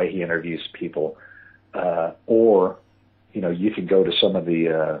and the way he interviews people. Or, you can go to some of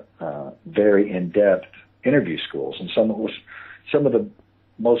the very in-depth interview schools, and some of the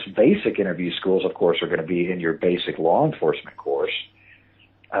most basic interview schools, of course, are going to be in your basic law enforcement course.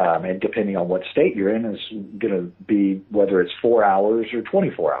 And depending on what state you're in, is going to be whether it's 4 hours or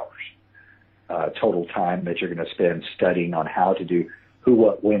 24 hours. total time that you're going to spend studying on how to do who,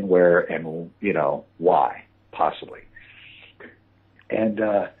 what, when, where, and, why, possibly. And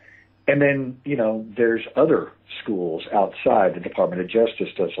then, there's other schools outside. The Department of Justice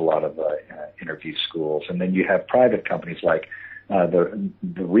does a lot of interview schools. And then you have private companies like the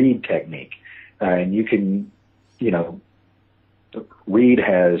Reed technique. And you can, Reed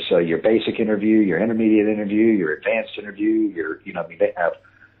has your basic interview, your intermediate interview, your advanced interview, they have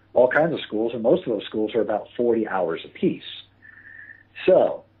all kinds of schools, and most of those schools are about 40 hours apiece.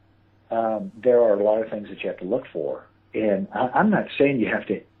 So there are a lot of things that you have to look for. And I'm not saying you have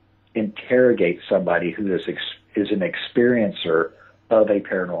to interrogate somebody who is an experiencer of a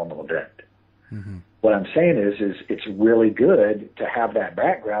paranormal event. Mm-hmm. What I'm saying is it's really good to have that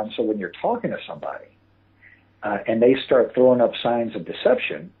background, so when you're talking to somebody and they start throwing up signs of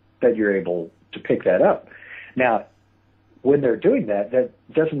deception, that you're able to pick that up. Now, when they're doing that, that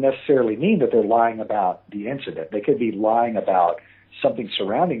doesn't necessarily mean that they're lying about the incident. They could be lying about something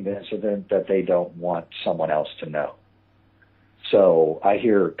surrounding the incident that they don't want someone else to know. So I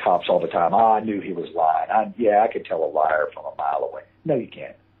hear cops all the time, I knew he was lying. I could tell a liar from a mile away. No, you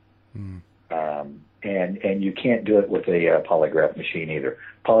can't. And you can't do it with a polygraph machine either.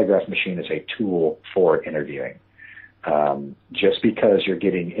 Polygraph machine is a tool for interviewing. Just because you're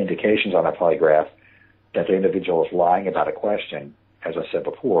getting indications on a polygraph that the individual is lying about a question, as I said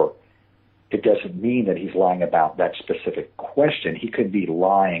before, it doesn't mean that he's lying about that specific question. He could be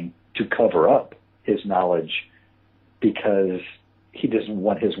lying to cover up his knowledge because he doesn't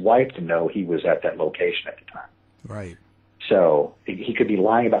want his wife to know he was at that location at the time. Right. So he could be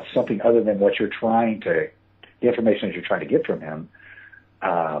lying about something other than what the information that you're trying to get from him.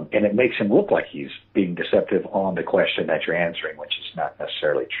 And it makes him look like he's being deceptive on the question that you're answering, which is not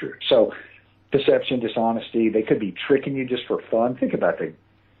necessarily true. So deception, dishonesty, they could be tricking you just for fun. Think about the,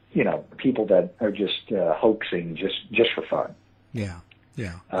 people that are just hoaxing just for fun. Yeah,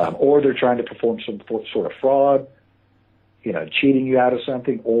 yeah. Or they're trying to perform some sort of fraud, cheating you out of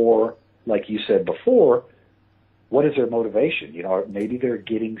something, or like you said before, what is their motivation? Maybe they're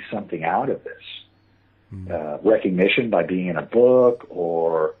getting something out of this. Recognition by being in a book,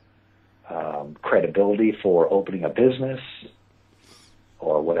 or credibility for opening a business,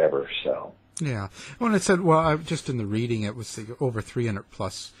 or whatever. So yeah, when it said, well, just in the reading, it was over 300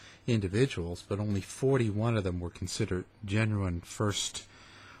 plus individuals, but only 41 of them were considered genuine first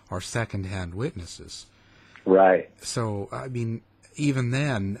or second-hand witnesses. Right. So I mean, even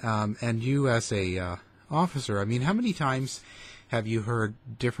then, and you as a officer, I mean, how many times have you heard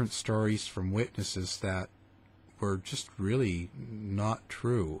different stories from witnesses that were just really not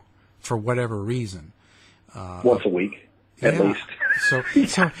true for whatever reason? Once a week, at least. So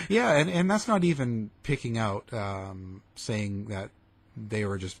yeah, and that's not even picking out, saying that they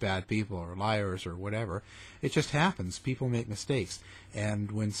were just bad people or liars or whatever. It just happens. People make mistakes.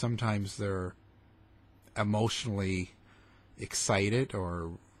 And when sometimes they're emotionally excited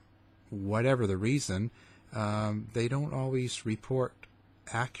or whatever the reason, they don't always report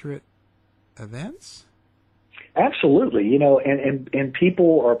accurate events. Absolutely, and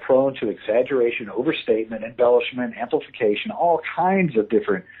people are prone to exaggeration, overstatement, embellishment, amplification, all kinds of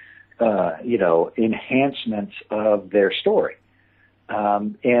different, enhancements of their story.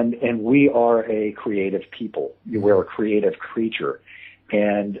 And we are a creative people. We're a creative creature,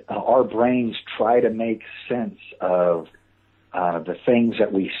 and our brains try to make sense of the things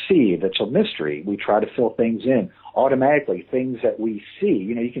that we see that's a mystery. We try to fill things in automatically, things that we see.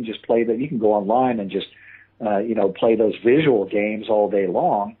 You can just play that. You can go online and just, play those visual games all day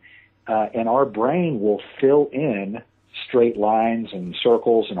long, and our brain will fill in straight lines and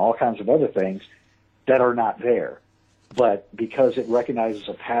circles and all kinds of other things that are not there. But because it recognizes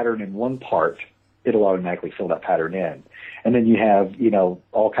a pattern in one part, it'll automatically fill that pattern in. And then you have,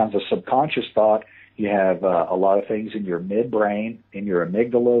 all kinds of subconscious thought. You have a lot of things in your midbrain, in your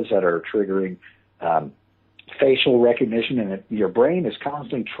amygdalas that are triggering facial recognition, and your brain is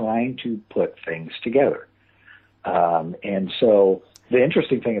constantly trying to put things together. And so the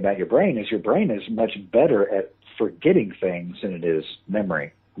interesting thing about your brain is much better at forgetting things than it is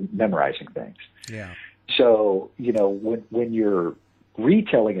memorizing things. Yeah. So, when you're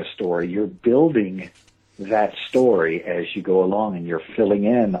retelling a story, you're building that story as you go along, and you're filling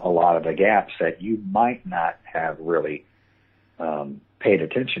in a lot of the gaps that you might not have really paid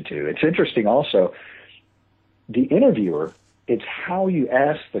attention to. It's interesting also, the interviewer, it's how you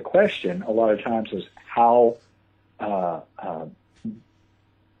ask the question a lot of times is how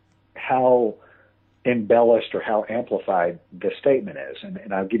embellished or how amplified the statement is.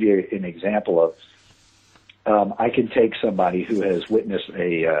 And I'll give you an example of I can take somebody who has witnessed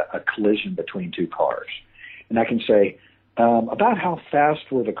a collision between two cars, and I can say, about how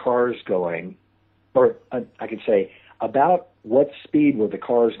fast were the cars going, or I can say, about what speed were the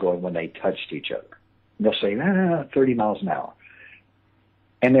cars going when they touched each other. And they'll say, 30 miles an hour.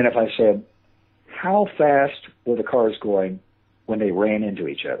 And then if I said, how fast were the cars going when they ran into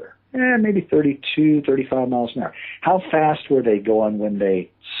each other? Maybe 32, 35 miles an hour. How fast were they going when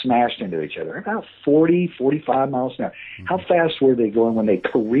they smashed into each other? About 40, 45 miles an hour. Mm-hmm. How fast were they going when they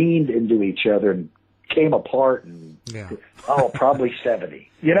careened into each other and came apart? And probably 70.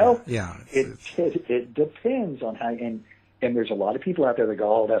 You know? Yeah. It depends on how. And there's a lot of people out there that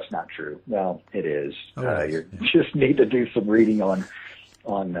go, "Oh, that's not true." Well, it is. You just need to do some reading on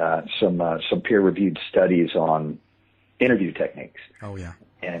some peer-reviewed studies on interview techniques. Oh yeah.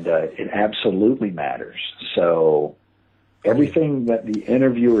 And it absolutely matters. So everything that the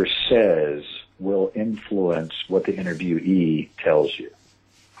interviewer says will influence what the interviewee tells you.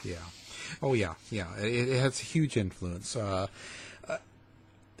 Yeah. Oh yeah. Yeah. It has a huge influence.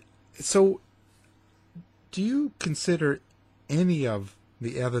 So, do you consider any of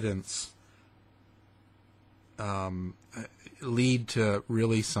the evidence lead to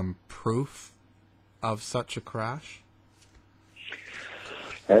really some proof of such a crash?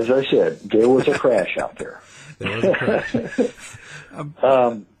 As I said, there was a crash out there. There was a crash.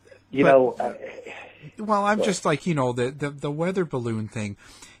 Well, I'm just like, the weather balloon thing,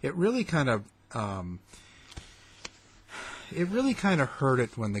 it really kind of hurt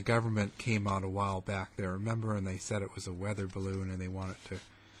it when the government came out a while back there. Remember, and they said it was a weather balloon and they wanted to,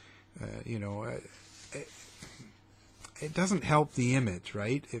 it doesn't help the image,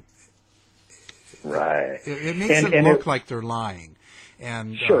 right? Right. It makes it look like they're lying.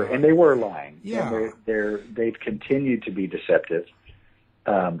 And sure, and they were lying. Yeah. And they've continued to be deceptive.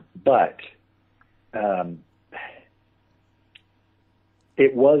 But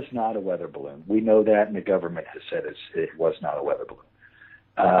it was not a weather balloon. We know that, and the government has said it was not a weather balloon.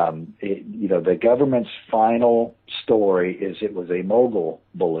 The government's final story is it was a mogul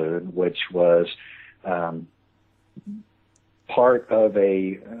balloon, which was part of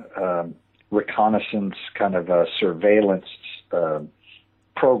a reconnaissance kind of a surveillance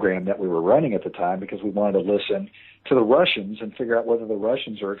program that we were running at the time, because we wanted to listen to the Russians and figure out whether the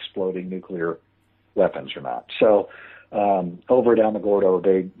Russians are exploding nuclear weapons or not. So over at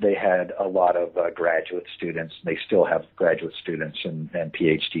Alamogordo, they had a lot of graduate students. They still have graduate students and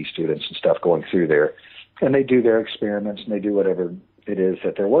PhD students and stuff going through there. And they do their experiments and they do whatever it is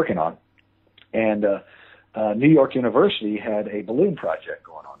that they're working on. And New York University had a balloon project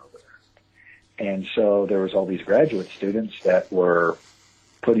going on over there. And so there was all these graduate students that were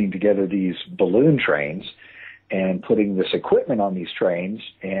putting together these balloon trains and putting this equipment on these trains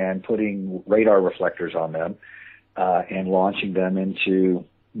and putting radar reflectors on them and launching them into,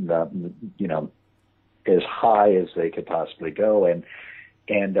 as high as they could possibly go. And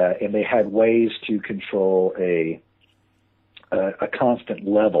they had ways to control a constant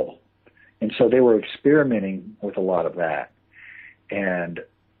level. And so they were experimenting with a lot of that. And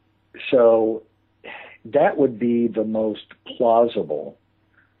so that would be the most plausible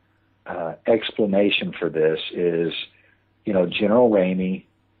explanation for this is, General Ramey,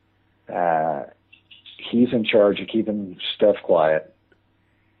 he's in charge of keeping stuff quiet.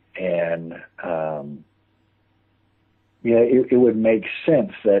 And, it would make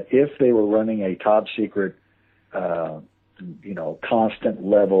sense that if they were running a top secret, constant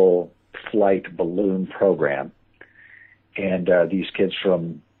level flight balloon program, and these kids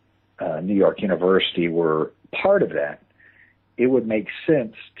from New York University were part of that, it would make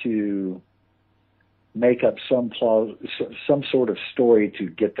sense to make up some sort of story to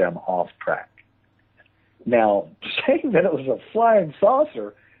get them off track. Now, saying that it was a flying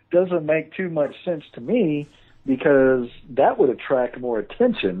saucer doesn't make too much sense to me, because that would attract more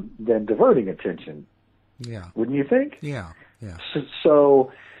attention than diverting attention. Yeah. Wouldn't you think? Yeah.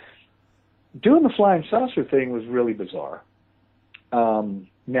 So doing the flying saucer thing was really bizarre.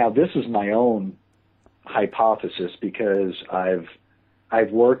 Now, this is my own hypothesis, because I've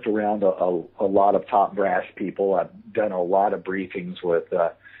worked around a lot of top brass people. I've done a lot of briefings with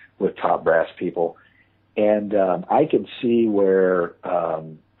top brass people, and I can see where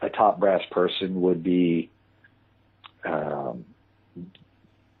a top brass person would be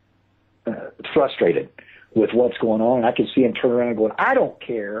frustrated with what's going on. I can see him turn around and going, "I don't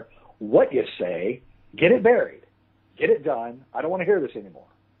care what you say, get it buried, get it done. I don't want to hear this anymore."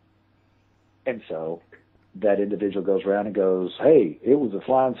 And so that individual goes around and goes, "Hey, it was a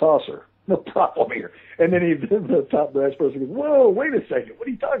flying saucer. No problem here." And then the top brass person goes, "Whoa, wait a second. What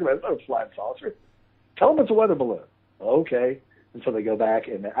are you talking about? It's not a flying saucer." Tell them it's a weather balloon. Okay. And so they go back,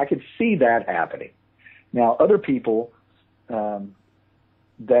 and I could see that happening. Now, other people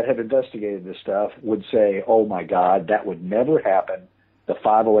that have investigated this stuff would say, oh, my God, that would never happen. The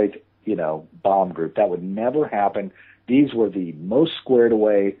 508, bomb group, that would never happen. These were the most squared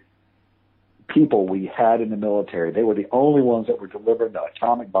away people we had in the military. They were the only ones that were delivering the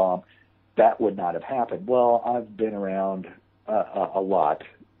atomic bomb. That would not have happened. Well, I've been around a lot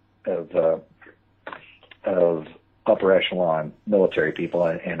of upper echelon military people,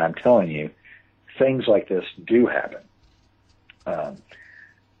 and I'm telling you, things like this do happen.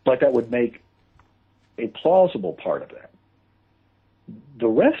 But that would make a plausible part of that. The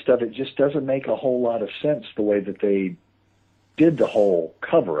rest of it just doesn't make a whole lot of sense, the way that they did the whole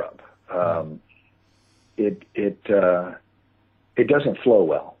cover-up. It doesn't flow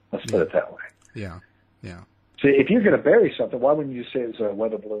well. Let's put it that way. Yeah. So if you're going to bury something, why wouldn't you just say it's a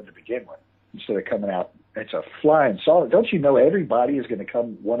weather balloon to begin with, instead of coming out? It's a flying saucer. Don't you know everybody is going to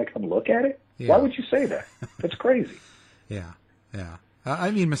want to come look at it? Yeah. Why would you say that? That's crazy. Yeah.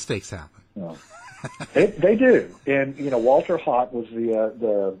 I mean, mistakes happen. No. They do. And, Walter Haut was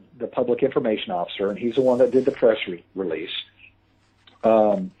the public information officer, and he's the one that did the press release.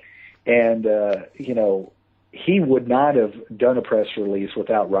 He would not have done a press release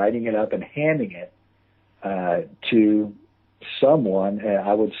without writing it up and handing it to someone,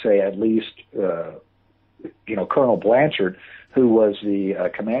 I would say at least, Colonel Blanchard, who was the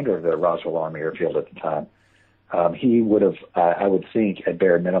commander of the Roswell Army Airfield at the time. He would have, I would think, at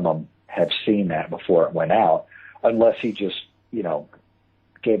bare minimum, have seen that before it went out, unless he just,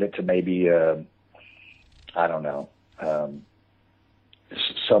 gave it to maybe, I don't know,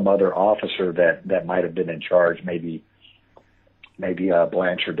 some other officer that might have been in charge. Maybe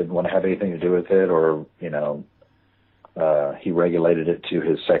Blanchard didn't want to have anything to do with it, or, he regulated it to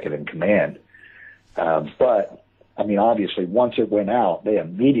his second in command. But, I mean, obviously, once it went out, they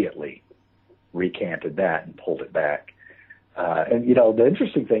immediately recanted that and pulled it back. And the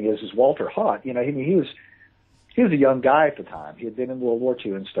interesting thing is Walter Haut, he was a young guy at the time. He had been in World War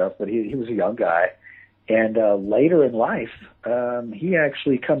II and stuff, but he was a young guy. And later in life, he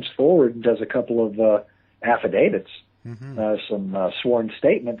actually comes forward and does a couple of affidavits, some sworn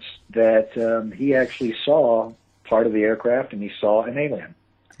statements that he actually saw part of the aircraft and he saw an alien.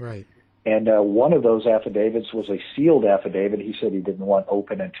 Right. And one of those affidavits was a sealed affidavit. He said he didn't want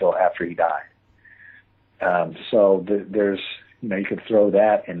open until after he died. So there's, you could throw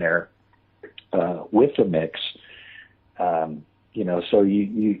that in there with the mix. So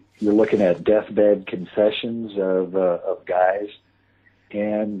you're looking at deathbed confessions of guys,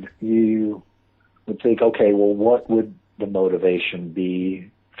 and you would think, okay, well, what would the motivation be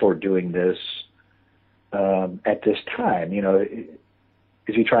for doing this at this time?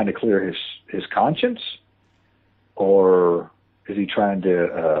 Is he trying to clear his conscience, or is he trying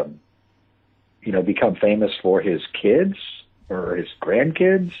to become famous for his kids or his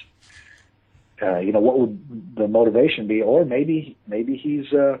grandkids? What would the motivation be? Or maybe he's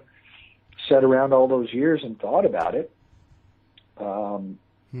sat around all those years and thought about it.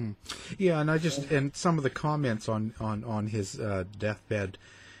 Yeah, and some of the comments on his deathbed,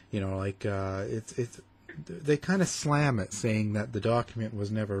 they kind of slam it, saying that the document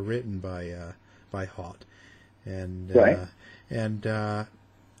was never written by Haut, and right. And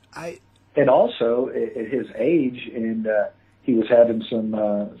also at his age, and he was having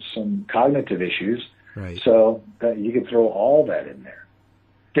some cognitive issues. Right. So you can throw all that in there.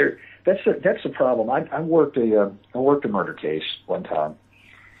 That's the problem. I worked a murder case one time,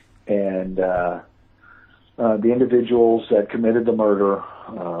 and the individuals that committed the murder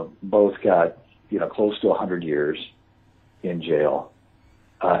both got close to 100 years in jail.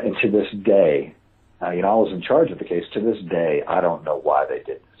 And to this day, I was in charge of the case. To this day, I don't know why they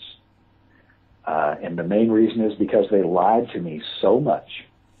did this. And the main reason is because they lied to me so much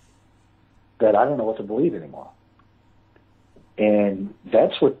that I don't know what to believe anymore. And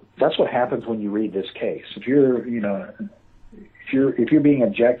that's what happens when you read this case. If you're being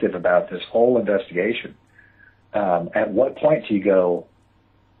objective about this whole investigation, at what point do you go,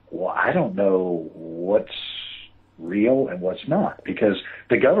 well, I don't know what's real and what's not, because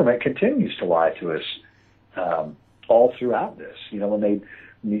the government continues to lie to us all throughout this.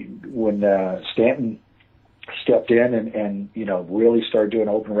 When Stanton stepped in and really started doing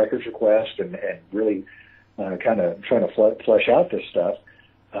open records request and really kind of trying to flesh out this stuff,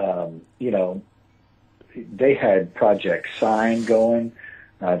 they had Project Sign going,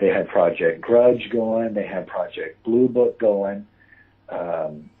 they had Project Grudge going, they had Project Blue Book going,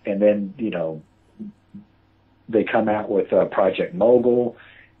 and then they come out with Project Mogul,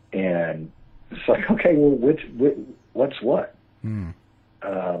 and it's like, okay, well, what's what? And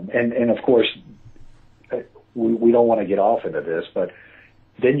of course, we don't want to get off into this, but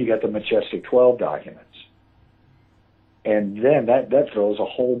then you got the Majestic 12 documents. And then that throws a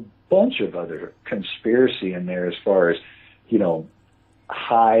whole bunch of other conspiracy in there as far as,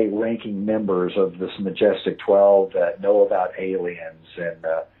 high-ranking members of this Majestic 12 that know about aliens. And,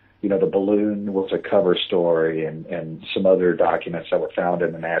 the balloon was a cover story and some other documents that were found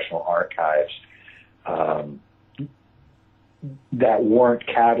in the National Archives that weren't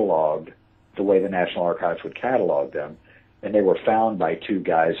cataloged the way the National Archives would catalog them. And they were found by two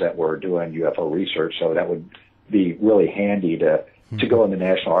guys that were doing UFO research, so that would be really handy to go in the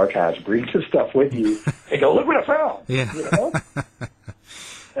National Archives, bring this stuff with you, and go, look what I found. Yeah.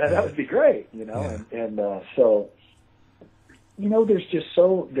 And that would be great, Yeah. And so, there's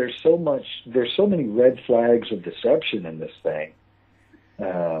so many red flags of deception in this thing.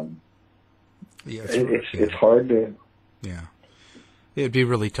 It's hard to. Yeah, it'd be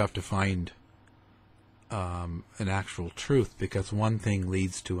really tough to find an actual truth, because one thing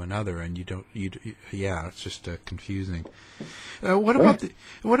leads to another, and it's just confusing. What about the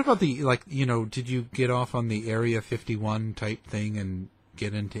did you get off on the Area 51 type thing and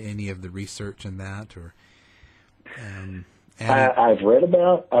get into any of the research in that, or? I've read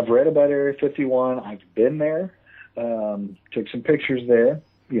about Area 51. I've been there, took some pictures there.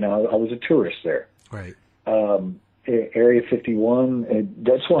 I was a tourist there. Right. Area 51,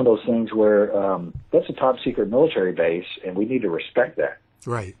 that's one of those things where that's a top secret military base, and we need to respect that.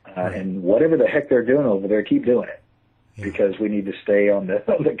 Right. And whatever the heck they're doing over there, keep doing it, because we need to stay on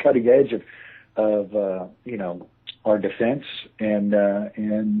the cutting edge of our defense. And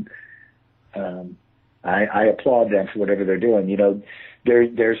I applaud them for whatever they're doing.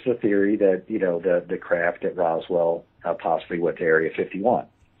 There's the theory that the craft at Roswell possibly went to Area 51,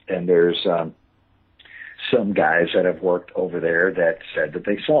 and there's some guys that have worked over there that said that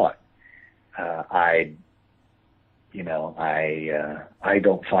they saw it. I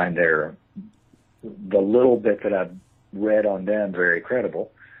don't find the little bit that I've read on them very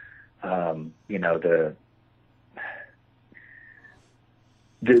credible.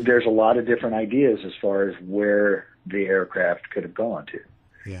 There's a lot of different ideas as far as where the aircraft could have gone to.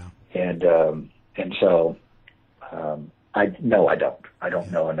 Yeah. And so, I don't. I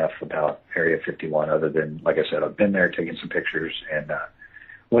don't know enough about Area 51 other than, like I said, I've been there, taken some pictures, and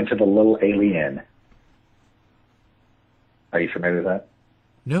went to the Little Alien. Are you familiar with that?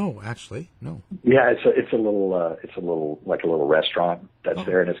 No, actually, no. Yeah, it's a little restaurant that's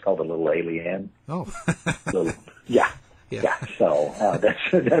there, and it's called the Little Alien. Oh. Yeah. So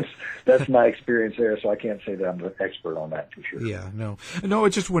that's my experience there. So I can't say that I'm an expert on that for sure. Yeah, no.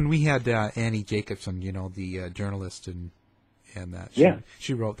 It's just when we had Annie Jacobson, the journalist, and that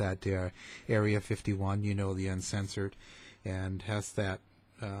she wrote that Area 51, the uncensored, and has that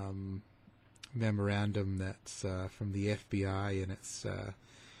memorandum that's from the FBI, and it's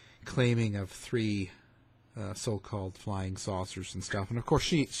claiming of 3 so-called flying saucers and stuff. And of course,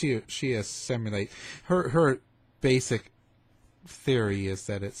 she has simulate her basic theory is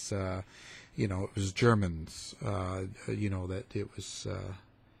that it's it was Germans, that it was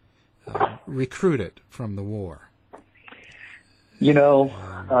recruited from the war. She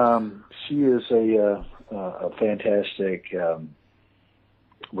is a fantastic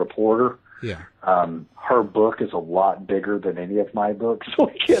reporter. Yeah. Her book is a lot bigger than any of my books, so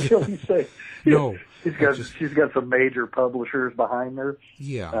I can't really say. No. She's got some major publishers behind her.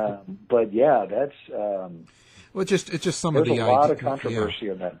 Yeah. But yeah, that's. Well, it's just some of the ideas. There's a lot of controversy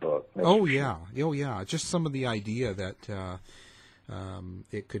in that book. Yeah. Just some of the idea that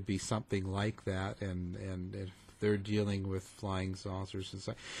it could be something like that, and if they're dealing with flying saucers and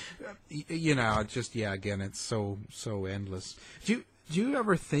stuff, again, it's so endless. Do you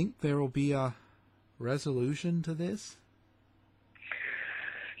ever think there will be a resolution to this?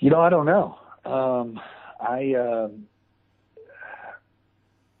 I don't know. I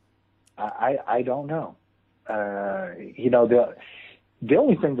don't know. The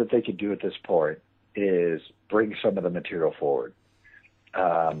only thing that they could do at this point is bring some of the material forward.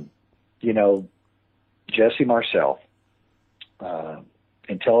 Jesse Marcel,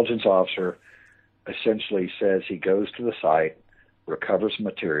 intelligence officer, essentially says he goes to the site, recovers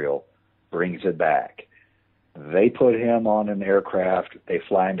material, brings it back. They put him on an aircraft. They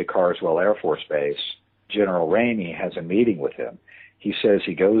fly him to Carswell Air Force Base. General Ramey has a meeting with him. He says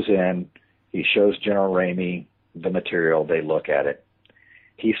he goes in, he shows General Ramey the material, they look at it.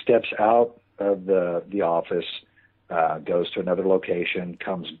 He steps out of the office, goes to another location,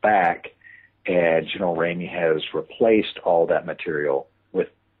 comes back, and General Ramey has replaced all that material with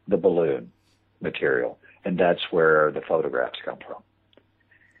the balloon. material, and that's where the photographs come from.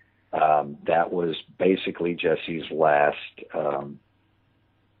 That was basically Jesse's last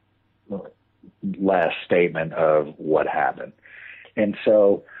statement of what happened. And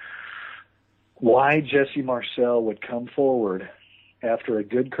so why Jesse Marcel would come forward after a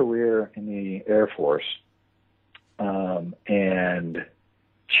good career in the Air Force and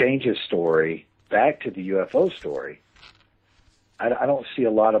change his story back to the UFO story, I don't see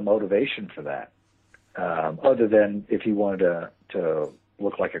a lot of motivation for that, other than if he wanted to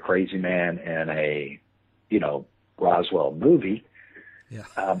look like a crazy man in a, Roswell movie. Yeah.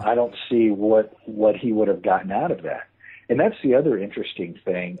 I don't see what he would have gotten out of that. And that's the other interesting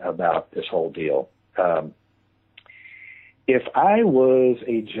thing about this whole deal. If I was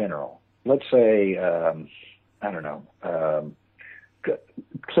a general, let's say,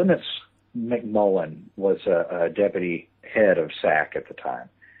 Clements McMullen was a deputy head of SAC at the time,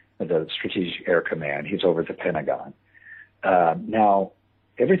 the Strategic Air Command. He's over at the Pentagon. Now,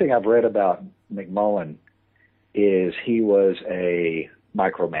 everything I've read about McMullen is he was a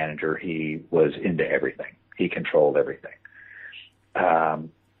micromanager. He was into everything. He controlled everything.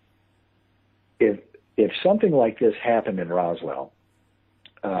 If something like this happened in Roswell,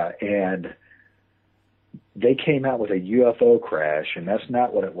 and they came out with a UFO crash, and that's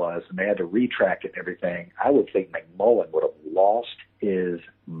not what it was, and they had to retract it and everything, I would think McMullen would have lost his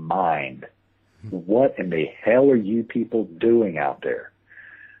mind. What in the hell are you people doing out there?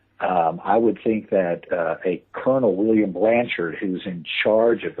 I would think that a Colonel William Blanchard, who's in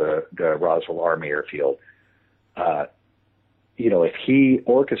charge of the Roswell Army Airfield, if he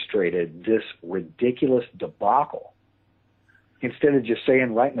orchestrated this ridiculous debacle, instead of just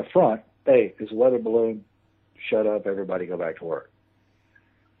saying right in the front, hey, it's a weather balloon, shut up, everybody go back to work.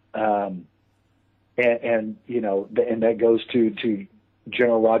 And that goes to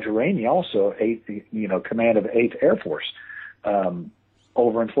General Roger Ramey, also, command of 8th Air Force,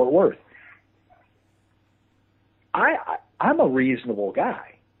 over in Fort Worth. I'm a reasonable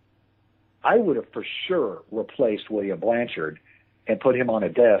guy. I would have for sure replaced William Blanchard and put him on a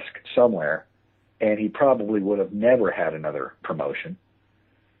desk somewhere, and he probably would have never had another promotion.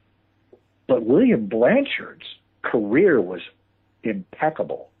 But William Blanchard's career was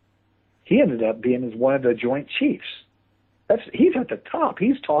impeccable. He ended up being one of the Joint Chiefs. He's at the top.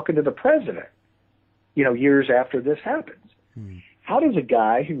 He's talking to the president, years after this happens. How does a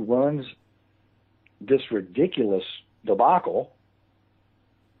guy who runs this ridiculous debacle,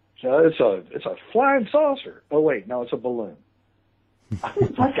 it's a flying saucer. Oh, wait, no, it's a balloon.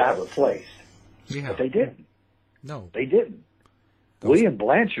 I got replaced. Yeah. But they didn't. No. They didn't. William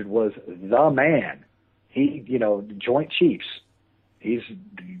Blanchard was the man. He, Joint Chiefs. You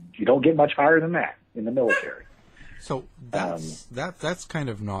don't get much higher than that in the military. So that's kind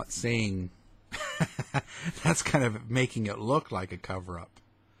of not saying. That's kind of making it look like a cover-up.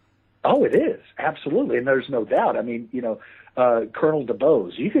 Oh, it is, absolutely, and there's no doubt. I mean, Colonel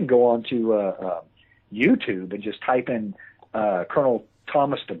DuBose. You can go on to YouTube and just type in Colonel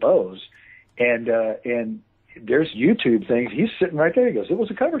Thomas DuBose, and there's YouTube things. He's sitting right there. He goes, "It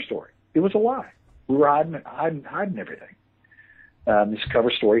was a cover story. It was a lie. We were hiding everything." This cover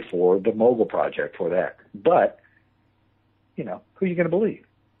story for the Mogul Project for that. But who are you going to believe?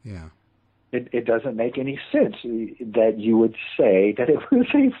 Yeah. It doesn't make any sense that you would say that it was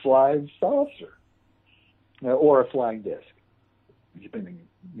a flying saucer or a flying disc, depending,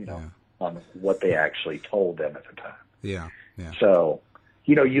 on what they actually told them at the time. Yeah, yeah. So,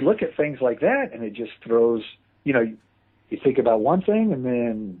 you look at things like that, and it just throws, you think about one thing, and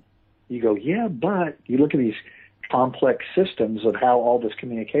then you go, yeah, but you look at these complex systems of how all this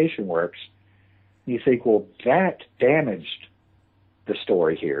communication works, and you think, well, that damaged the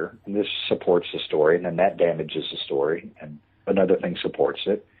story here, and this supports the story, and then that damages the story, and another thing supports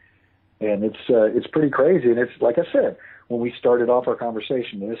it, and it's pretty crazy. And it's like I said when we started off our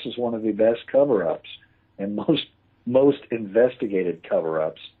conversation, this is one of the best cover-ups and most investigated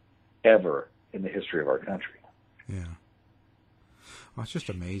cover-ups ever in the history of our country. Yeah, well, it's just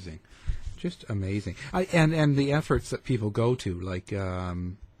amazing, and the efforts that people go to, like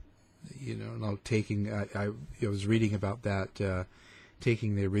taking. I was reading about that.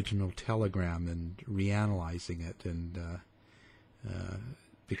 Taking the original telegram and reanalyzing it, and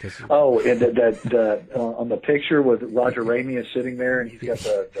because and the on the picture with Roger Ramey is sitting there, and he's got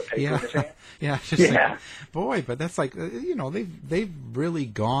the paper in his hand. Yeah, boy, but that's like they've really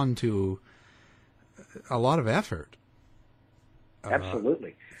gone to a lot of effort.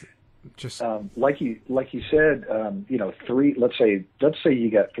 Absolutely. Just like you said, let's say you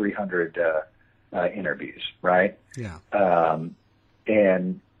got 300 interviews, right? Yeah.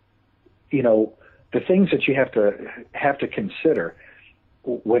 And the things that you have to consider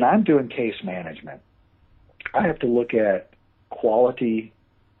when I'm doing case management, I have to look at quality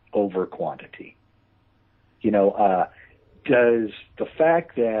over quantity. Does the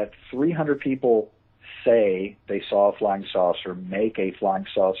fact that 300 people say they saw a flying saucer make a flying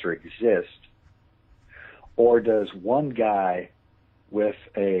saucer exist, or does one guy with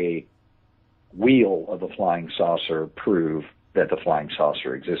a wheel of a flying saucer prove that the flying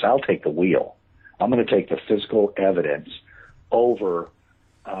saucer exists? I'll take the wheel. I'm going to take the physical evidence over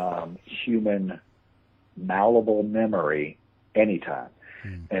human malleable memory anytime.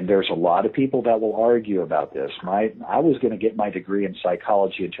 And there's a lot of people that will argue about this. I was going to get my degree in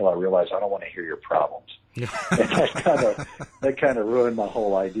psychology until I realized I don't want to hear your problems. And that kind of ruined my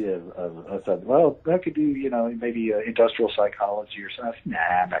whole idea of I thought, well, I could do, maybe industrial psychology or something. Nah,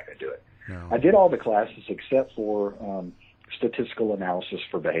 I'm not going to do it. No. I did all the classes except for statistical analysis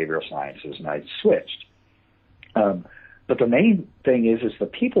for behavioral sciences, and I switched. But the main thing is the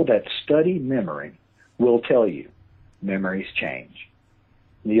people that study memory will tell you memories change.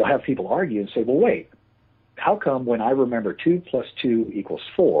 And you'll have people argue and say, well, wait, how come when I remember 2 + 2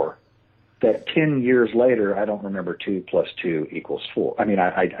 = 4, that 10 years later I don't remember 2 + 2 = 4? I mean,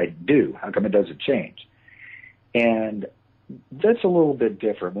 I do. How come it doesn't change? And that's a little bit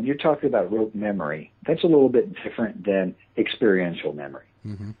different. When you're talking about rote memory, that's a little bit different than experiential memory.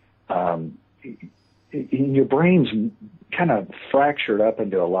 Your brain's kind of fractured up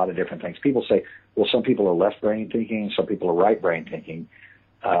into a lot of different things. People say, well, some people are left brain thinking, some people are right brain thinking.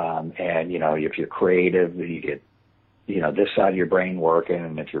 And, if you're creative, you get, this side of your brain working,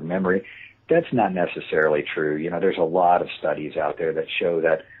 and if your memory, that's not necessarily true. There's a lot of studies out there that show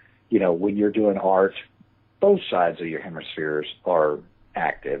that, when you're doing art, both sides of your hemispheres are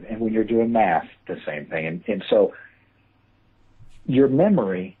active. And when you're doing math, the same thing. And so your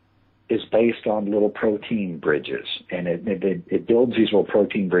memory is based on little protein bridges, and it builds these little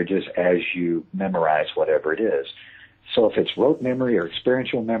protein bridges as you memorize whatever it is. So if it's rote memory or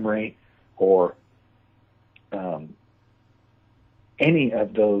experiential memory or any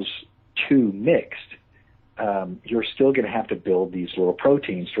of those two mixed, you're still going to have to build these little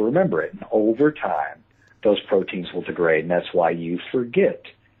proteins to remember it. And over time, those proteins will degrade, and that's why you forget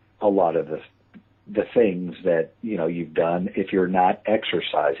a lot of the things that you've done if you're not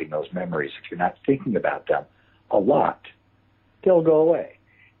exercising those memories. If you're not thinking about them a lot, they'll go away.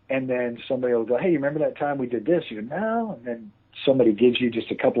 And then somebody will go, hey, you remember that time we did this? You go, no. And then somebody gives you just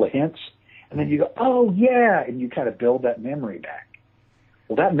a couple of hints, and then you go, oh, yeah, and you kind of build that memory back.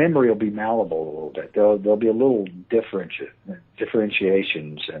 Well, that memory will be malleable a little bit. There'll be a little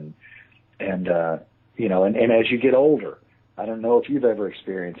differentiations, and as you get older, I don't know if you've ever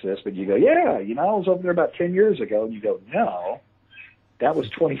experienced this, but you go, yeah, I was over there about 10 years ago, and you go, no, that was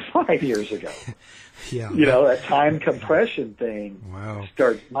 25 years ago. Yeah. That time compression thing. Wow.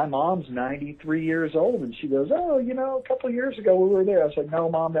 My mom's 93 years old, and she goes, oh, a couple of years ago we were there. I was like, no,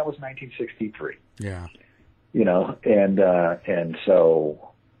 Mom, that was 1963. Yeah. And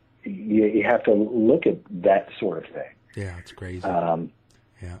so you have to look at that sort of thing. Yeah, it's crazy.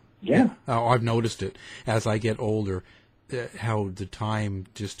 Yeah. Oh, I've noticed it as I get older, how the time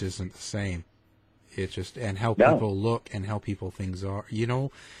just isn't the same. It's just, and how people look and how people things are. You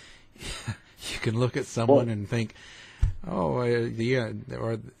can look at someone and think, oh, yeah,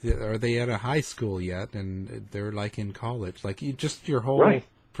 are they at a high school yet? And they're like in college. Like your whole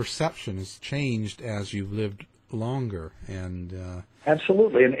perception has changed as you've lived longer. And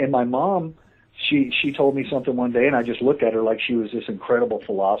absolutely. And my mom, she told me something one day, and I just looked at her like she was this incredible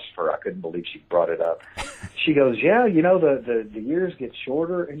philosopher. I couldn't believe she brought it up. She goes, yeah, the years get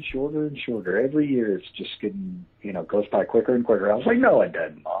shorter and shorter and shorter. Every year it's just getting, goes by quicker and quicker. I was like, no, it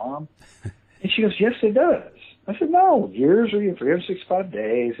doesn't, Mom. And she goes, yes, it does. I said, no, years are 365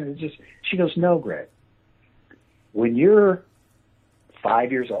 days. And she goes, no, Greg. When you're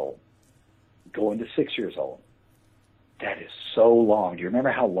 5 years old, going to 6 years old, that is so long. Do you remember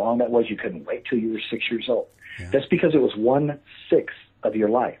how long that was? You couldn't wait till you were 6 years old. Yeah. That's because it was 1/6 of your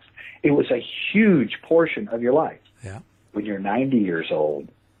life. It was a huge portion of your life. Yeah. When you're 90 years old,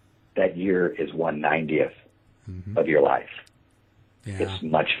 that year is 1/90th of your life. Yeah. It's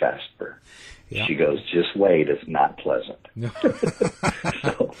much faster. Yeah. She goes, just wait, it's not pleasant.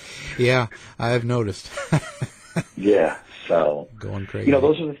 So, yeah, I've noticed. Yeah, so going crazy.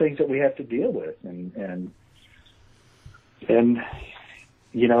 Those are the things that we have to deal with, and then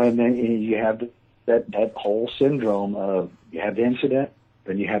you have that whole syndrome of you have the incident,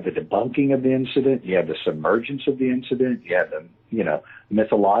 then you have the debunking of the incident, you have the submergence of the incident, you have the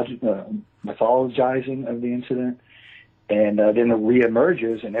mythologizing of the incident, And then it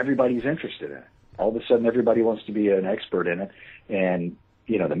reemerges, and everybody's interested in it. All of a sudden, everybody wants to be an expert in it. And,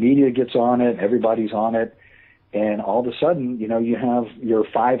 the media gets on it, everybody's on it. And all of a sudden, you have your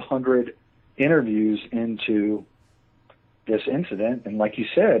 500 interviews into this incident. And like you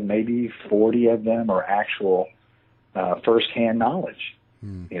said, maybe 40 of them are actual firsthand knowledge,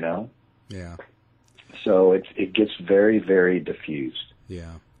 Yeah. So it gets very, very diffused.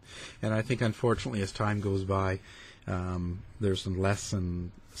 Yeah. And I think, unfortunately, as time goes by, there's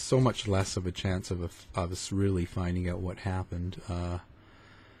so much less of a chance of us really finding out what happened.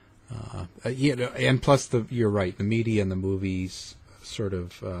 And plus, you're right, the media and the movies sort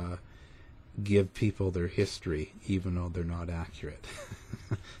of give people their history, even though they're not accurate.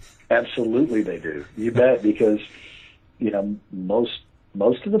 Absolutely, they do. You bet, because most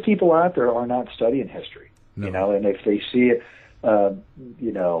of the people out there are not studying history. No. And if they see it, a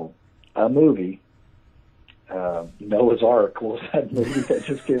movie, Noah's Ark was that movie that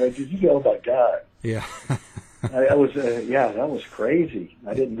just came out. Did you go, oh my God? Yeah. That was crazy.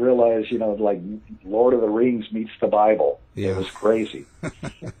 I didn't realize, like Lord of the Rings meets the Bible. Yeah. It was crazy.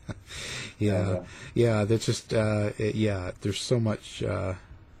 Yeah. That's just, there's so much to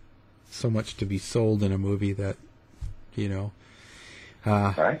be sold in a movie that,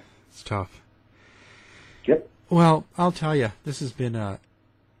 right. It's tough. Yep. Well, I'll tell you, this has been a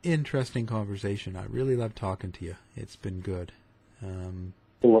interesting conversation. I really love talking to you. It's been good.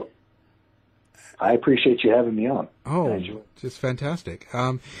 Well, I appreciate you having me on. Oh, just fantastic.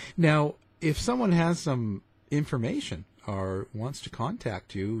 Now, if someone has some information or wants to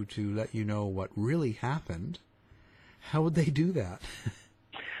contact you to let you know what really happened, how would they do that?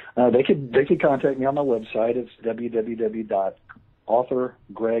 They could contact me on my website. It's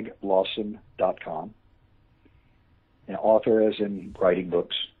www.authorgreglawson.com. And author as in writing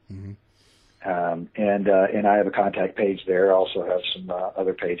books. Mm-hmm. And I have a contact page there. I also have some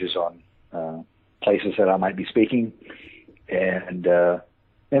other pages on places that I might be speaking, and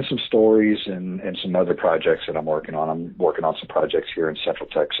some stories and some other projects that I'm working on. I'm working on some projects here in Central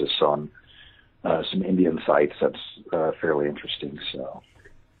Texas on some Indian sites that's fairly interesting. So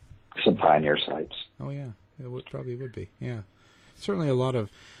some pioneer sites. Oh yeah, it probably would be. Yeah, certainly a lot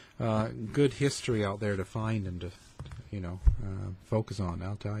of good history out there to find and to focus on.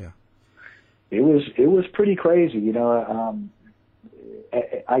 I'll tell you. It was pretty crazy.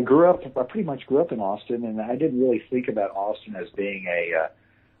 I pretty much grew up in Austin, and I didn't really think about Austin as being a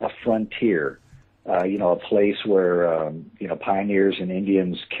frontier, a place where, pioneers and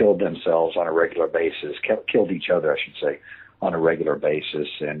Indians killed themselves on a regular basis, killed each other, I should say, on a regular basis.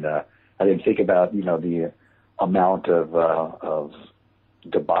 And I didn't think about, the amount of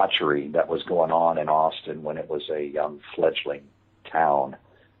debauchery that was going on in Austin when it was a young fledgling town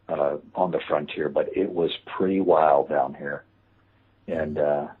on the frontier. But it was pretty wild down here. And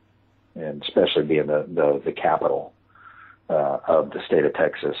especially being the capital of the state of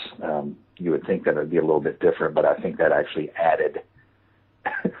Texas, you would think that it would be a little bit different, but I think that actually added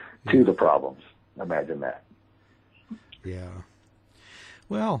to the problems. Imagine that. Yeah.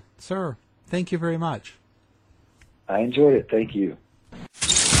 Well, sir, thank you very much. I enjoyed it. Thank you.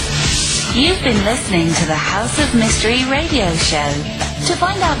 You've been listening to the House of Mystery radio show. To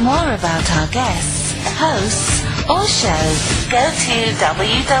find out more about our guests, hosts, or shows, go to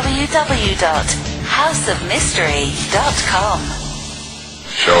www.houseofmystery.com.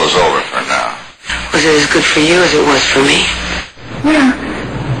 Show's over for now. Was it as good for you as it was for me? Well,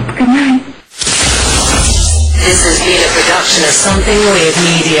 good night. This has been a production of Something Weird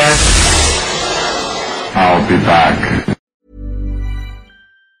Media. I'll be back.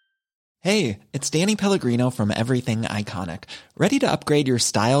 Hey, it's Danny Pellegrino from Everything Iconic. Ready to upgrade your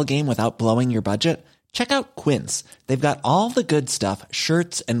style game without blowing your budget? Check out Quince. They've got all the good stuff,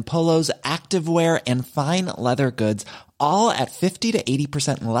 shirts and polos, activewear, and fine leather goods, all at 50 to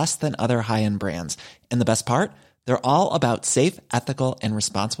 80% less than other high-end brands. And the best part? They're all about safe, ethical, and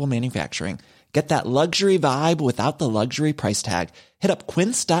responsible manufacturing. Get that luxury vibe without the luxury price tag. Hit up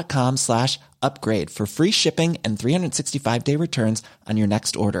quince.com/upgrade for free shipping and 365-day returns on your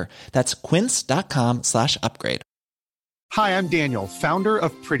next order. That's quince.com/upgrade. Hi, I'm Daniel, founder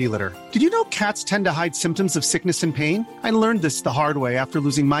of Pretty Litter. Did you know cats tend to hide symptoms of sickness and pain? I learned this the hard way after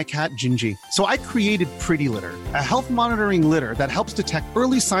losing my cat, Gingy. So I created Pretty Litter, a health monitoring litter that helps detect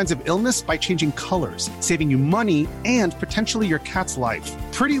early signs of illness by changing colors, saving you money and potentially your cat's life.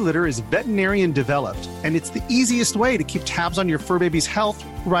 Pretty Litter is veterinarian developed, and it's the easiest way to keep tabs on your fur baby's health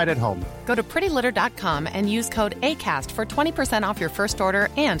right at home. Go to prettylitter.com and use code ACAST for 20% off your first order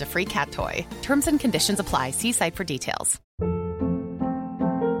and a free cat toy. Terms and conditions apply. See site for details.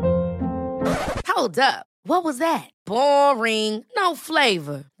 Hold up. What was that? Boring. No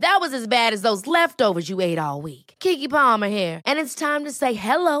flavor. That was as bad as those leftovers you ate all week. Keke Palmer here, and it's time to say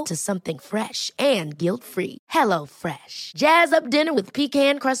hello to something fresh and guilt-free. Hello Fresh. Jazz up dinner with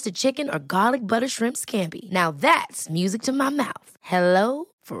pecan-crusted chicken or garlic butter shrimp scampi. Now that's music to my mouth. Hello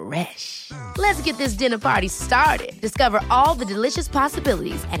Fresh. Let's get this dinner party started. Discover all the delicious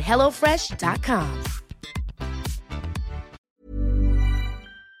possibilities at HelloFresh.com.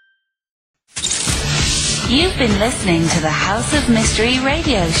 You've been listening to the House of Mystery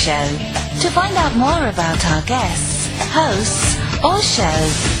radio show. To find out more about our guests, hosts, or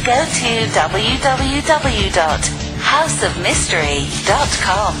shows, go to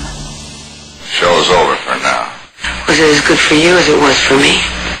www.houseofmystery.com. Show's over for now. Was it as good for you as it was for me?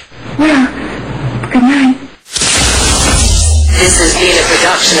 Well, good night. This has been a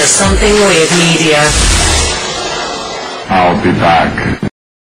production of Something Weird Media. I'll be back.